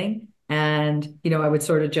juggling. And, I would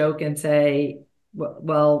sort of joke and say,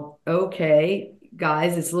 well, okay,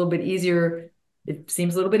 guys, it's a little bit easier. It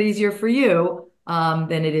seems a little bit easier for you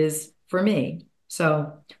than it is for me.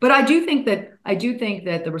 So, but I do think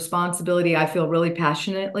that the responsibility, I feel really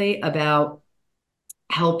passionately about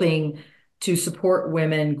helping to support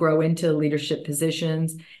women grow into leadership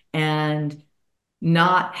positions and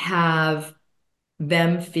not have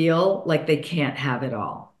them feel like they can't have it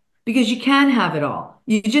all. Because you can have it all.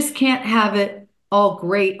 You just can't have it all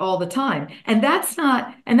great all the time. And that's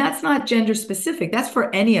not gender specific. That's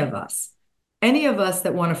for any of us. Any of us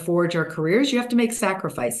that want to forge our careers, you have to make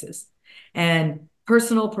sacrifices. And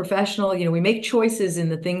personal, professional, we make choices in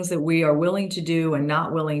the things that we are willing to do and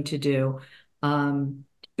not willing to do.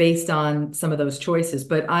 Based on some of those choices.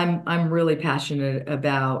 But I'm really passionate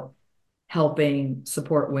about helping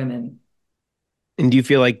support women. And do you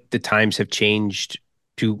feel like the times have changed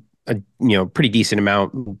to a pretty decent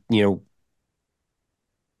amount,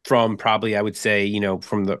 from probably I would say,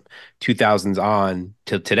 from the 2000s on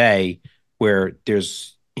till today, where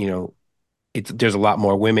there's a lot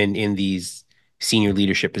more women in these senior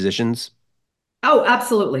leadership positions? Oh,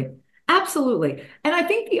 absolutely. Absolutely. And I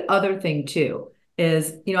think the other thing too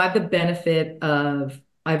is, I have the benefit of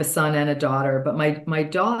I have a son and a daughter, but my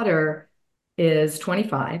daughter is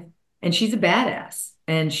 25 and she's a badass.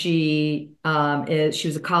 And she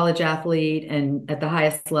was a college athlete and at the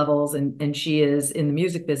highest levels and she is in the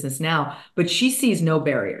music business now, but she sees no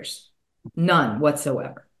barriers, none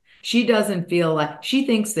whatsoever. She doesn't feel like she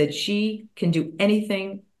thinks that she can do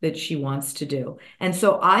anything that she wants to do. And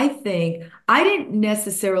so I think I didn't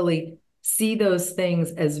necessarily see those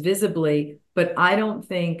things as visibly, but I don't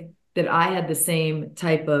think that I had the same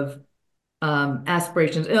type of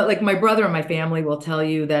aspirations. Like my brother and my family will tell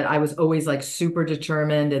you that I was always like super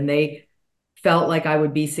determined and they felt like I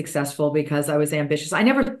would be successful because I was ambitious. I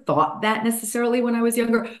never thought that necessarily when I was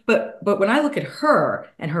younger, but when I look at her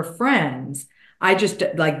and her friends, I just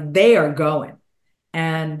like they are going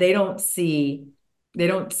and they don't see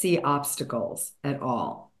obstacles at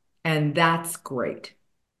all. And that's great.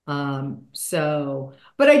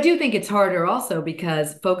 But I do think it's harder also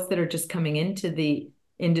because folks that are just coming into the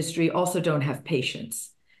industry also don't have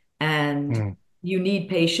patience. And Mm. you need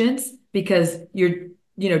patience because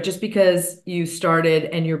just because you started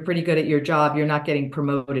and you're pretty good at your job, you're not getting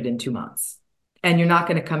promoted in 2 months. And you're not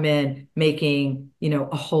going to come in making,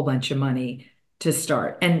 a whole bunch of money to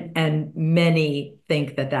start. And many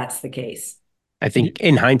think that that's the case. I think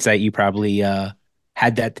in hindsight, you probably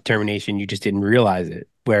had that determination. You just didn't realize it.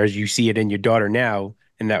 Whereas you see it in your daughter now,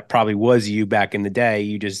 and that probably was you back in the day.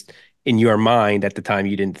 You just, in your mind at the time,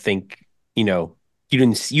 you didn't think, you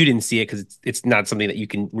didn't see it because it's not something that you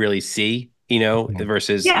can really see, Mm.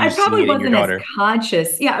 versus Yeah, you I seeing probably it in your wasn't as daughter.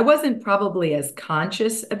 conscious. Yeah, I wasn't probably as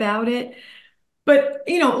conscious about it. But,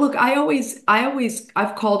 look,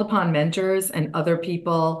 I've called upon mentors and other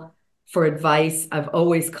people for advice. I've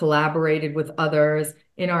always collaborated with others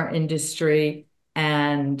in our industry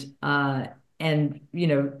and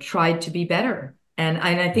tried to be better. And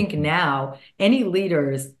I think now any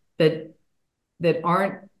leaders that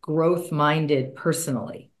aren't growth minded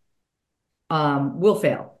personally will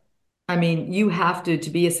fail. I mean, you have to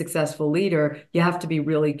be a successful leader, you have to be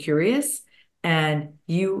really curious and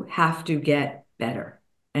you have to get better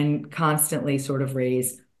and constantly sort of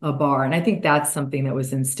raise a bar. And I think that's something that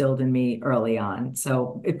was instilled in me early on.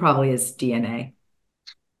 So it probably is DNA.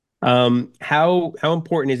 How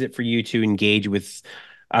important is it for you to engage with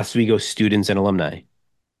Oswego students and alumni?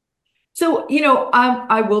 So,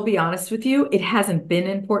 I will be honest with you, it hasn't been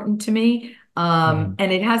important to me. Mm.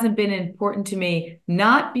 And it hasn't been important to me,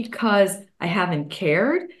 not because I haven't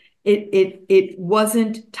cared. It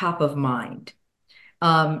wasn't top of mind.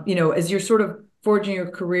 As you're sort of forging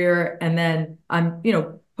your career and then I'm,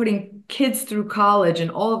 putting kids through college and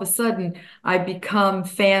all of a sudden I become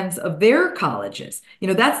fans of their colleges.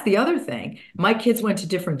 That's the other thing. My kids went to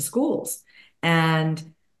different schools and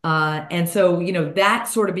so, that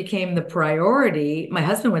sort of became the priority. My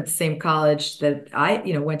husband went to the same college that I,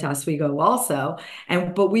 went to Oswego also.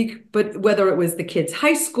 But whether it was the kids'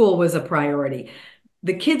 high school was a priority,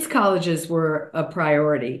 the kids' colleges were a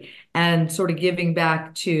priority, and sort of giving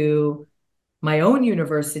back to my own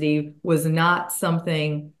university was not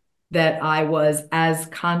something that I was as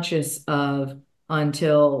conscious of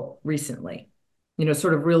until recently.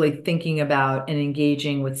 Sort of really thinking about and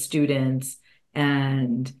engaging with students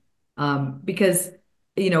and because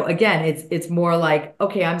again it's more like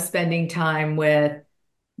okay, I'm spending time with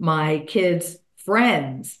my kids'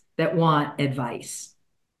 friends that want advice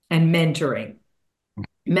and mentoring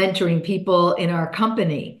people in our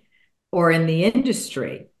company or in the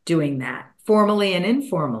industry doing that formally and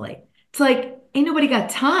informally. It's like, ain't nobody got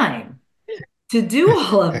time to do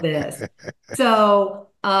all of this. So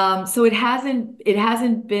it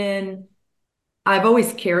hasn't been I've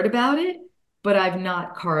always cared about it, but I've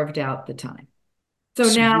not carved out the time. So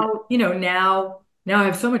So now, now I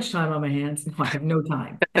have so much time on my hands. No, I have no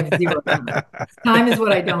time. I have zero time. Time is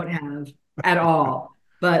what I don't have at all.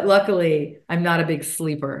 But luckily, I'm not a big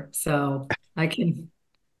sleeper, so I can,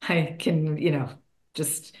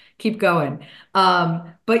 just keep going.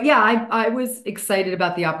 But yeah, I was excited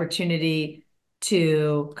about the opportunity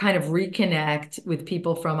to kind of reconnect with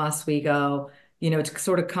people from Oswego, to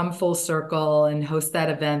sort of come full circle and host that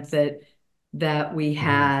event that we Mhm.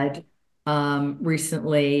 had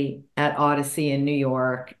recently at Audacy in New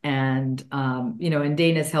York. And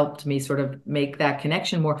Dana's helped me sort of make that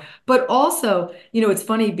connection more. But also, it's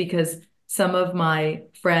funny because some of my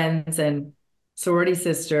friends and sorority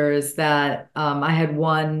sisters that I had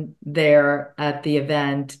one there at the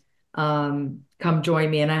event come join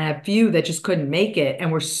me, and I have few that just couldn't make it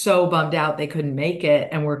and were so bummed out they couldn't make it,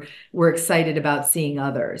 and we're excited about seeing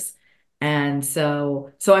others. And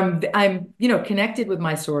so I'm connected with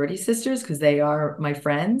my sorority sisters because they are my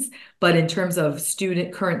friends. But in terms of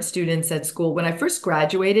current students at school, when I first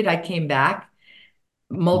graduated, I came back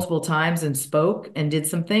multiple times and spoke and did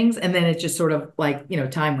some things, and then it just sort of like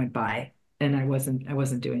time went by and I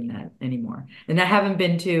wasn't doing that anymore, and I haven't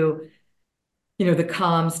been to the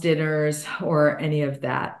comms dinners or any of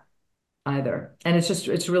that either. And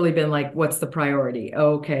it's really been like, what's the priority?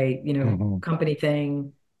 Okay, Mhm. company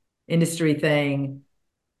thing, industry thing,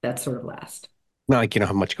 that sort of last. Not like you don't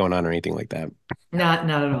have much going on or anything like that. Not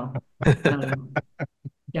at all. Not at all.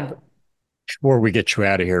 Yeah. Before we get you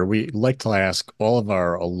out of here, we like to ask all of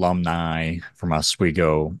our alumni from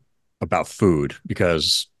Oswego about food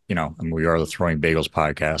because, I mean, we are the Throwing Bagels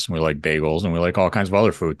podcast and we like bagels and we like all kinds of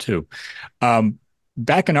other food too. Um,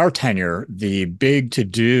 Back in our tenure, the big to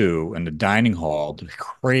do in the dining hall, the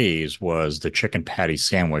craze was the chicken patty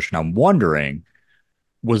sandwich. And I'm wondering,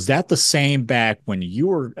 was that the same back when you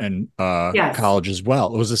were in Yes. college as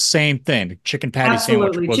well? It was the same thing. The chicken patty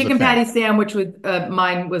sandwich Absolutely. was the Chicken thing. patty sandwich with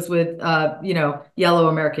mine was with yellow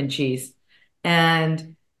American cheese.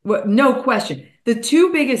 And no question. The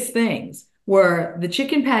two biggest things were the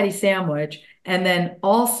chicken patty sandwich and then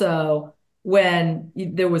also when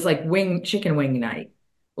there was like chicken wing night.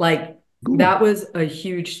 Like Ooh. that was a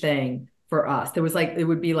huge thing for us. There was like it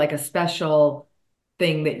would be like a special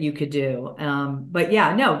thing that you could do. But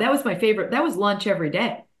yeah, no, that was my favorite. That was lunch every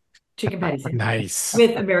day. Chicken patty sandwich Nice.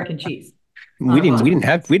 with American cheese We on a didn't we bun. didn't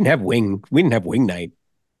have we didn't have wing night.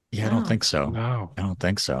 Yeah, I don't Oh, think so. No. I don't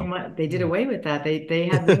think so. they did away with that. They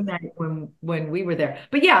had wing night when we were there.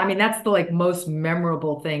 But yeah, I mean that's the like most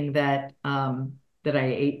memorable thing that I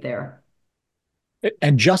ate there.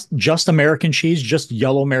 And just American cheese, just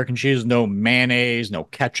yellow American cheese, no mayonnaise, no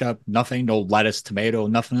ketchup, nothing, no lettuce, tomato,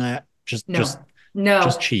 nothing of that. Just just No,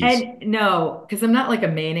 just no, cheese. and no, because I'm not like a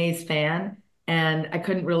mayonnaise fan, and I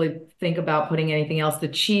couldn't really think about putting anything else. The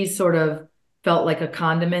cheese sort of felt like a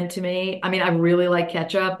condiment to me. I mean, I really like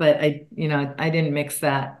ketchup, but I didn't mix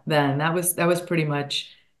that then. That was pretty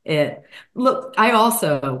much it. Look, I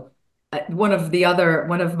also one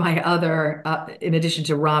of my other in addition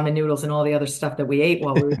to ramen noodles and all the other stuff that we ate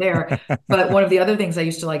while we were there, but one of the other things I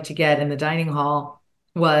used to like to get in the dining hall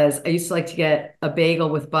was I used to like to get a bagel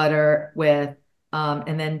with butter with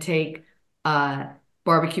and then take uh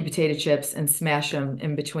barbecue potato chips and smash them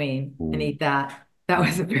in between and Ooh, eat that. That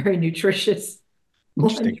was a very nutritious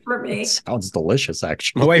lunch Interesting. for that me. sounds delicious,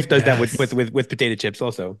 My wife actually. does that with with Yes. with with potato chips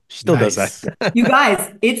also. She still does that. Nice. You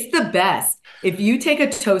guys, it's the best. If you take a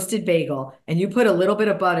toasted bagel and you put a little bit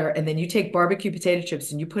of butter and then you take barbecue potato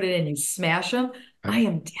chips and you put it in, you smash them, I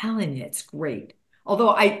am telling you, it's great.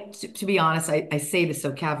 Although to be honest, I say this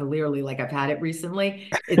so cavalierly, like I've had it recently.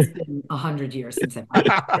 It's been 100 years since I've had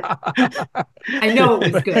it. I know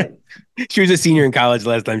it was good. She was a senior in college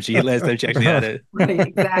last time she actually had it. Right,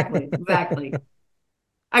 exactly, exactly.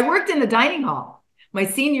 I worked in the dining hall. My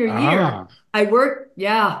senior year, Ah,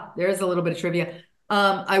 yeah, there's a little bit of trivia.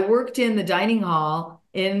 I worked in the dining hall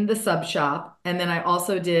in the sub shop, and then I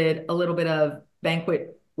also did a little bit of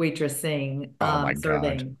banquet waitressing, Oh my God.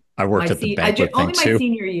 serving. I worked at the banquet thing Only my too.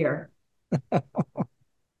 senior year.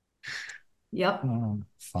 Yep. Oh,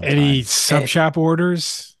 fun any times. sub shop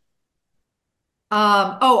orders for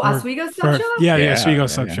Oswego sub for shop? yeah, the Yeah, Oswego yeah,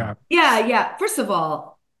 sub yeah. shop. Yeah, yeah. First of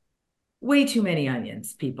all, way too many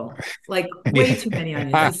onions, people. Like way too many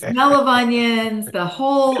onions. The smell of onions, the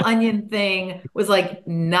whole onion thing was like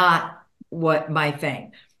not what my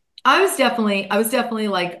thing. I was definitely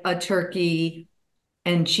like a turkey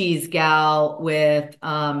and cheese gal with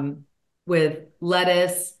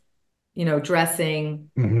lettuce,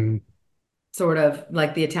 dressing, Mhm. sort of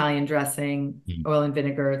like the Italian dressing, Mm. oil and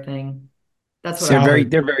vinegar thing. That's what I They're very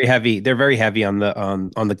Salad. they're very heavy. They're very heavy on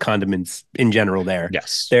the condiments in general there.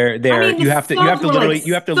 Yes. I mean, the You have subs to were like literally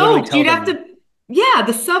soaked. tell You'd have them. to, yeah,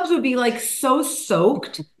 the subs would be like so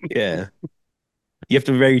soaked. Yeah. You have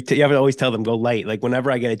to always tell them go light. Like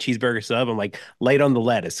whenever I get a cheeseburger sub, I'm like light on the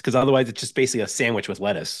lettuce because otherwise it's just basically a sandwich with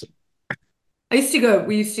lettuce. We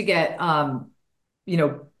used to get you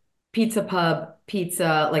know, Pizza Pub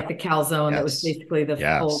pizza, like the calzone that was Yes. basically the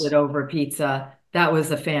Yes. folded over pizza. That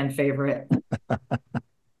was a fan favorite.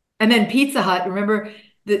 And then Pizza Hut, remember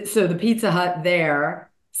the Pizza Hut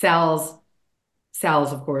there, Sal's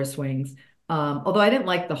of course wings. Although I didn't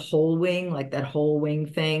like the whole wing, like that whole wing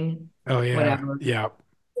thing, Oh yeah. whatever. Yeah.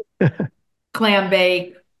 Clam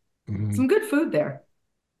bake, Mhm. some good food there.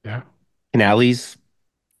 Yeah. Canales.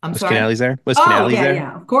 I'm Was sorry. Canales there? Was Oh Canales yeah, there?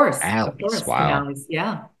 yeah, of Alleys. course, Wow. canales.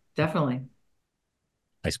 Yeah, definitely.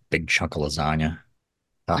 Nice big chunk of lasagna.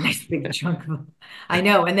 Ah, Nice big chunk of. I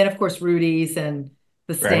know. And then of course Rudy's and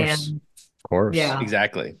the of Right. course. stand. Of course. Yeah,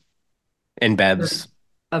 Exactly. And Bev's.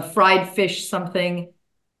 a fried fish something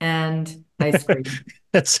and ice cream.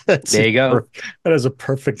 That's There you go. that is a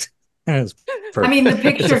perfect. That is I mean, perfect. the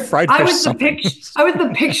It's a picture. fried fish something. I was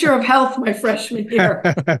the picture of health my freshman year.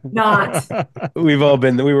 Not. We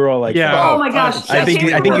were all like that. Yeah. Oh my gosh. I think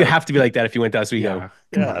Yes, I we think you were. have to be like that if you went to Oswego. Yeah.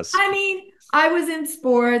 Come on. Yes. I mean, I was in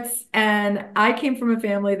sports and I came from a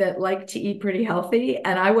family that liked to eat pretty healthy.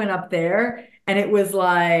 And I went up there and it was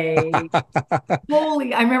like,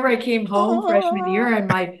 holy, I remember I came home freshman year and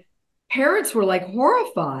my parents were like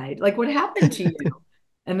horrified. Like, what happened to you?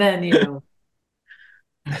 And then, then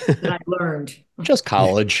I learned Just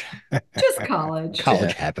college. just college,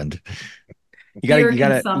 College Yeah. happened. beer You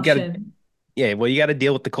gotta consumption, yeah, well you gotta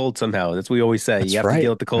deal with the cold somehow. That's what we always say. You That's have to deal right.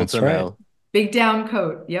 with the cold That's right. somehow. big down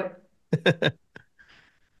coat. Yep.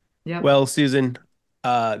 Yep. Well, Susan,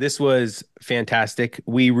 this was fantastic.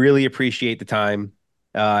 We really appreciate the time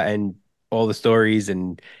and all the stories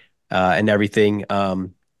and everything.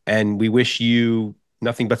 And we wish you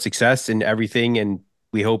nothing but success in everything. And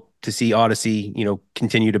we hope to see Odyssey,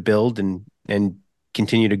 continue to build and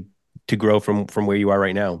continue to grow from where you are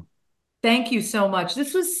right now. Thank you so much.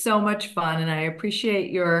 This was so much fun, and I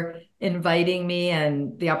appreciate your inviting me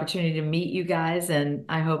and the opportunity to meet you guys. And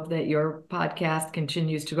I hope that your podcast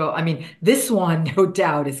continues to go. I mean, this one, no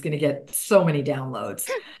doubt, is going to get so many downloads.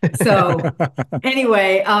 So,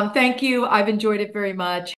 anyway, thank you. I've enjoyed it very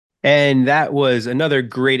much. And that was another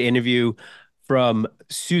great interview from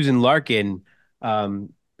Susan Larkin.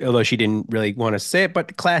 Although she didn't really want to say it,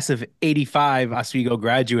 but class of 85 Oswego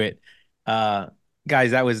graduate. Uh,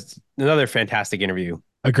 Guys, that was another fantastic interview.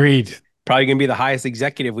 Agreed. Probably gonna be the highest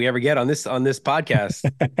executive we ever get on this podcast.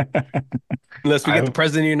 Unless we get the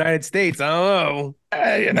president of the United States. I don't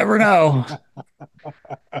know. You never know.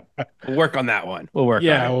 We'll work on that one. We'll work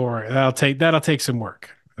Yeah, on it. or that'll take some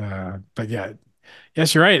work. But yeah,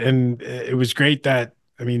 yes, you're right, and it was great that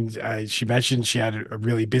I mean, she mentioned she had a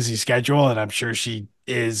really busy schedule, and I'm sure she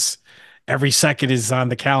is. Every second is on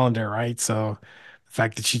the calendar, right? So the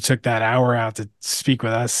fact that she took that hour out to speak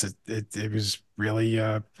with us, it was really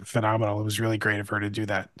phenomenal. It was really great of her to do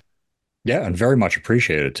that. Yeah, and very much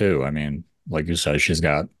appreciated too. I mean, like you said, she's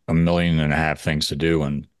got 1.5 million things to do,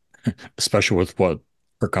 and especially with what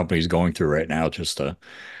her company's going through right now, just to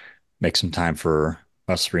make some time for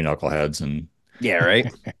us three knuckleheads, and Yeah, right.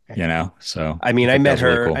 so I mean, I I think that met was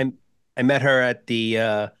really her. cool. I met her at the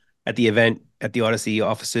event at the Audacy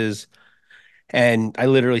offices, and I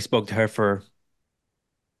literally spoke to her for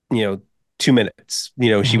 2 minutes.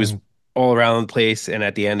 She was Mhm. all around the place, and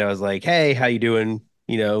at the end, I was like, "Hey, how you doing?"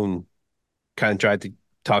 And kind of tried to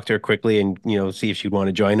talk to her quickly and see if she'd want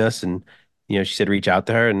to join us, and she said reach out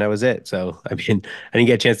to her, and that was it. So I mean, I didn't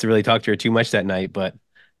get a chance to really talk to her too much that night, but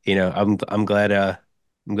I'm glad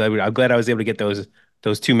I'm glad I was able to get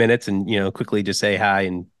those 2 minutes and quickly just say hi,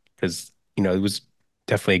 and because it was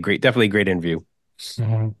definitely a great interview.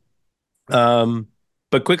 Mhm. Um,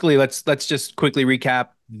 but quickly, let's just quickly recap.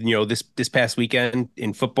 This past weekend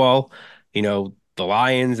in football, the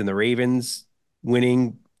Lions and the Ravens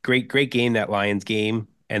winning. Great game, that Lions game,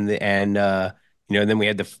 and then we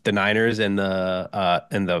had the Niners and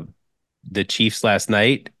the Chiefs last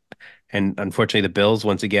night, and unfortunately the Bills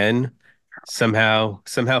once again somehow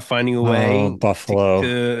finding a Oh, way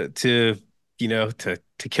Buffalo. to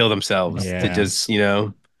kill themselves, to Yeah. just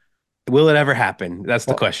will it ever happen? That's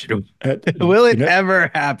the Well, question. uh, Will you it know, ever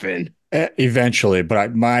happen? eventually,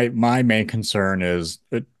 but my main concern is,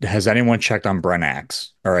 has anyone checked on Brent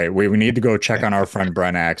Axe? All right, we need to go check on our friend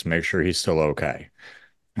Brent Axe, make sure he's still okay.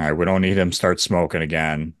 All right, we don't need him start smoking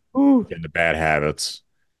again, Ooh. getting the bad habits.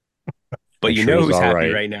 But I'm you sure know he's who's all happy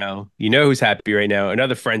right. right now? You know who's happy right now?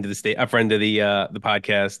 Another friend of the state, a friend of the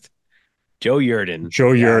podcast, Joe Yurden.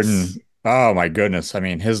 Joe Yes. Yurden. Oh my goodness. I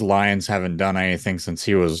mean, his Lions haven't done anything since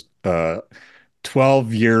he was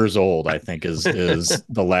 12 years old, I think is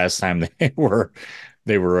the last time they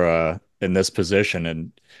were in this position.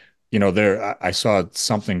 And I saw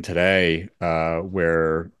something today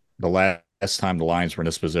where the last time the Lions were in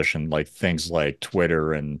this position, like things like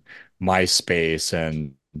Twitter and MySpace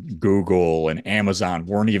and Google and Amazon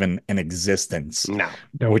weren't even in existence, No,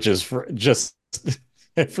 Nope. which is for just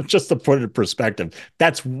for just to put it in perspective,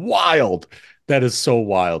 that's wild. That is so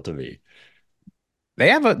wild to me. they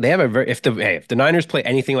have a very if the Niners play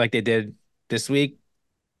anything like they did this week,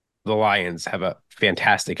 the Lions have a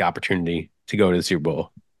fantastic opportunity to go to the Super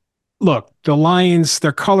Bowl. Look, the Lions,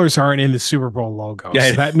 their colors aren't in the Super Bowl logo,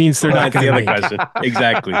 Yeah, so that means they're well, not that's going the to other make question.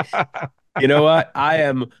 Exactly. You know what? I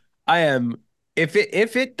am if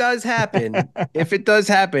it does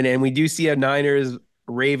happen and we do see a Niners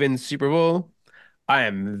Ravens Super Bowl, I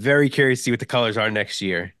am very curious to see what the colors are next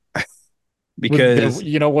year because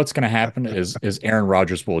You know what's going to happen is Aaron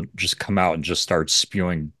Rodgers will just come out and just start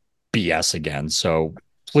spewing BS again. So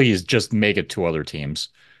please just make it two other teams.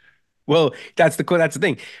 well, that's the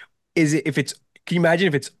thing. Is it if it's can you imagine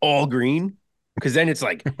if it's all green? Because then it's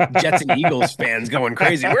like Jets and Eagles fans going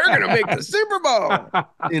crazy. We're gonna make the Super Bowl,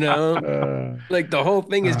 you know? Like the whole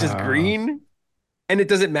thing is just uh, green. And it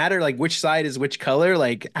doesn't matter like which side is which color,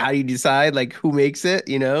 like how do you decide like who makes it,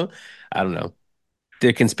 you know? I don't know.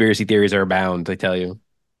 The conspiracy theories are abound, I tell you.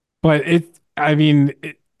 but I mean,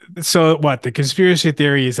 so what? The conspiracy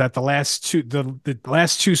theory is that the last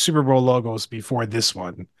two Super Bowl logos before this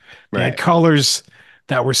one, they had Right. colors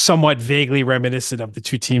that were somewhat vaguely reminiscent of the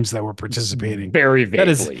two teams that were participating. Very That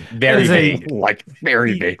is vaguely. that Very is a vague. Like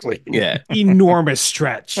very e- vaguely. Yeah. enormous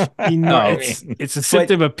stretch. Oh, It's a but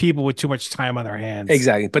symptom of people with too much time on their hands.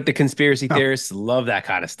 exactly. But the conspiracy theorists love that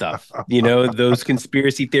kind of stuff. You know, those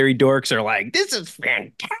conspiracy theory dorks are like, this is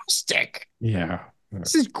fantastic. Yeah.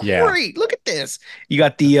 This is Yeah. great. Look at this. You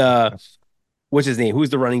got the what's his name? Who's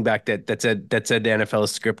the running back that said the NFL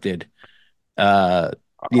is scripted? Uh,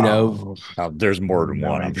 you know, Oh, There's more than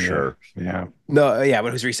no one, I'm idea. sure. Yeah. no, yeah, but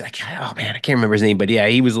it was recent. Oh man, I can't remember his name, but yeah,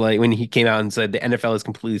 he was like when he came out and said the NFL is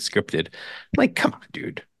completely scripted. Like, come on,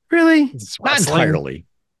 dude. Really? It's Not wrestling. entirely.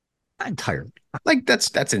 Not entirely. Like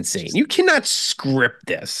that's insane. You cannot script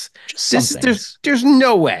this. Just some This is things. there's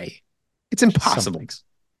no way. It's Just some impossible. things.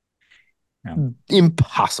 Yeah.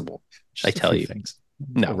 Impossible. I Just a tell few you. things.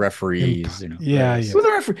 The No. referees, Yeah, there's Who the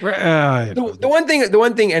referee? The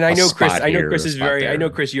one thing, and a spot I know here, Chris a is spot very, I know there.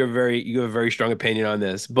 Chris, you have a very strong opinion on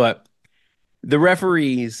this, but the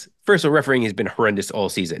referees, first of all, refereeing has been horrendous all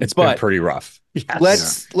season. It's been But pretty rough.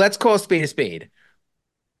 Yes. let's call a spade a spade.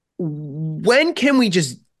 When can we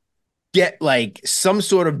just get like some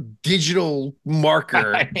sort of digital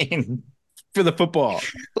marker I mean, for the football?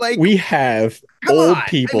 Like, we have come on. old I mean,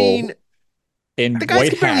 people in the guys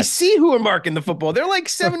white can barely hats. see who are marking the football. They're like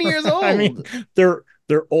 70 years I mean, old.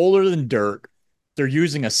 they're older than dirt. They're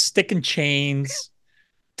using a stick and chains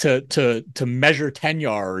to measure 10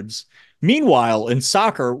 yards. Meanwhile, in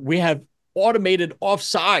soccer, we have automated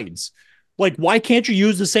offsides. Like, why can't you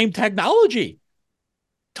use the same technology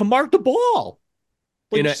to mark the ball?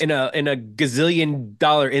 Like, In a gazillion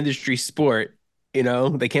dollar industry sport, they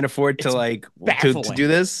can't afford to it's like to do baffling.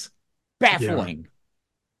 this. yeah. Baffling.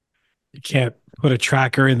 You can't put a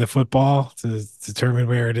tracker in the football to determine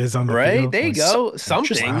where it is on the Right? field. There you Like, go. Just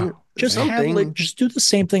Something. wow. just have Something. just do the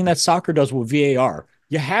same thing that soccer does with VAR.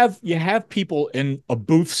 You have people in a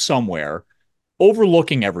booth somewhere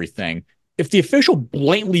overlooking everything. If the official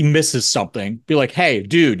blatantly misses something, be like, "Hey,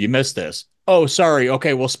 dude, you missed this. Oh, sorry.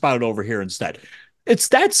 Okay, we'll spot it over here instead." It's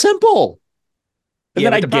that simple. And Yeah,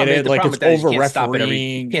 then but I get it, the like problem it's with that is over you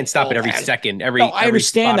refereeing can't and stop it all every that. second, No, I every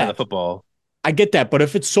understand spot of the that. football. I get that, but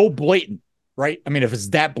if it's so blatant, right? I mean, if it's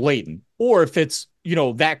that blatant, or if it's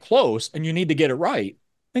that close and you need to get it right,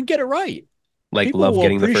 then get it right. Like People love will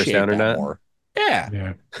getting the first appreciate down or that not. more. Yeah.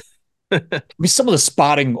 Yeah. I mean, some of the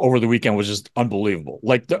spotting over the weekend was just unbelievable.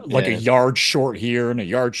 Like a Yeah. yard short here and a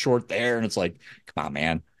yard short there, and it's like, come on,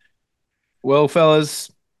 man. Well,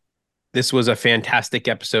 fellas, this was a fantastic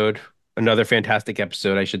episode. Another fantastic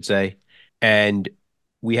episode, I should say. And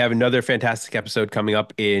we have another fantastic episode coming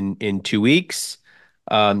up in 2 weeks.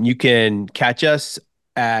 You can catch us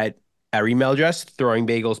at our email address,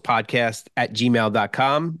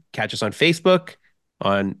 throwingbagelspodcast@gmail.com. Catch us on Facebook,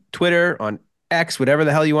 on Twitter, on X, whatever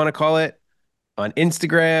the hell you want to call it, on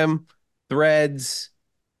Instagram, Threads,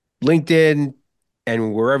 LinkedIn,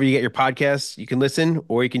 and wherever you get your podcasts, you can listen,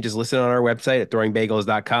 or you can just listen on our website at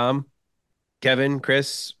throwingbagels.com. Kevin,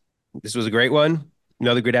 Chris, This was a great one.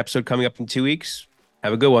 Another good episode coming up in 2 weeks.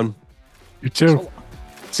 Have a good one. You too.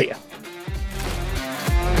 See ya.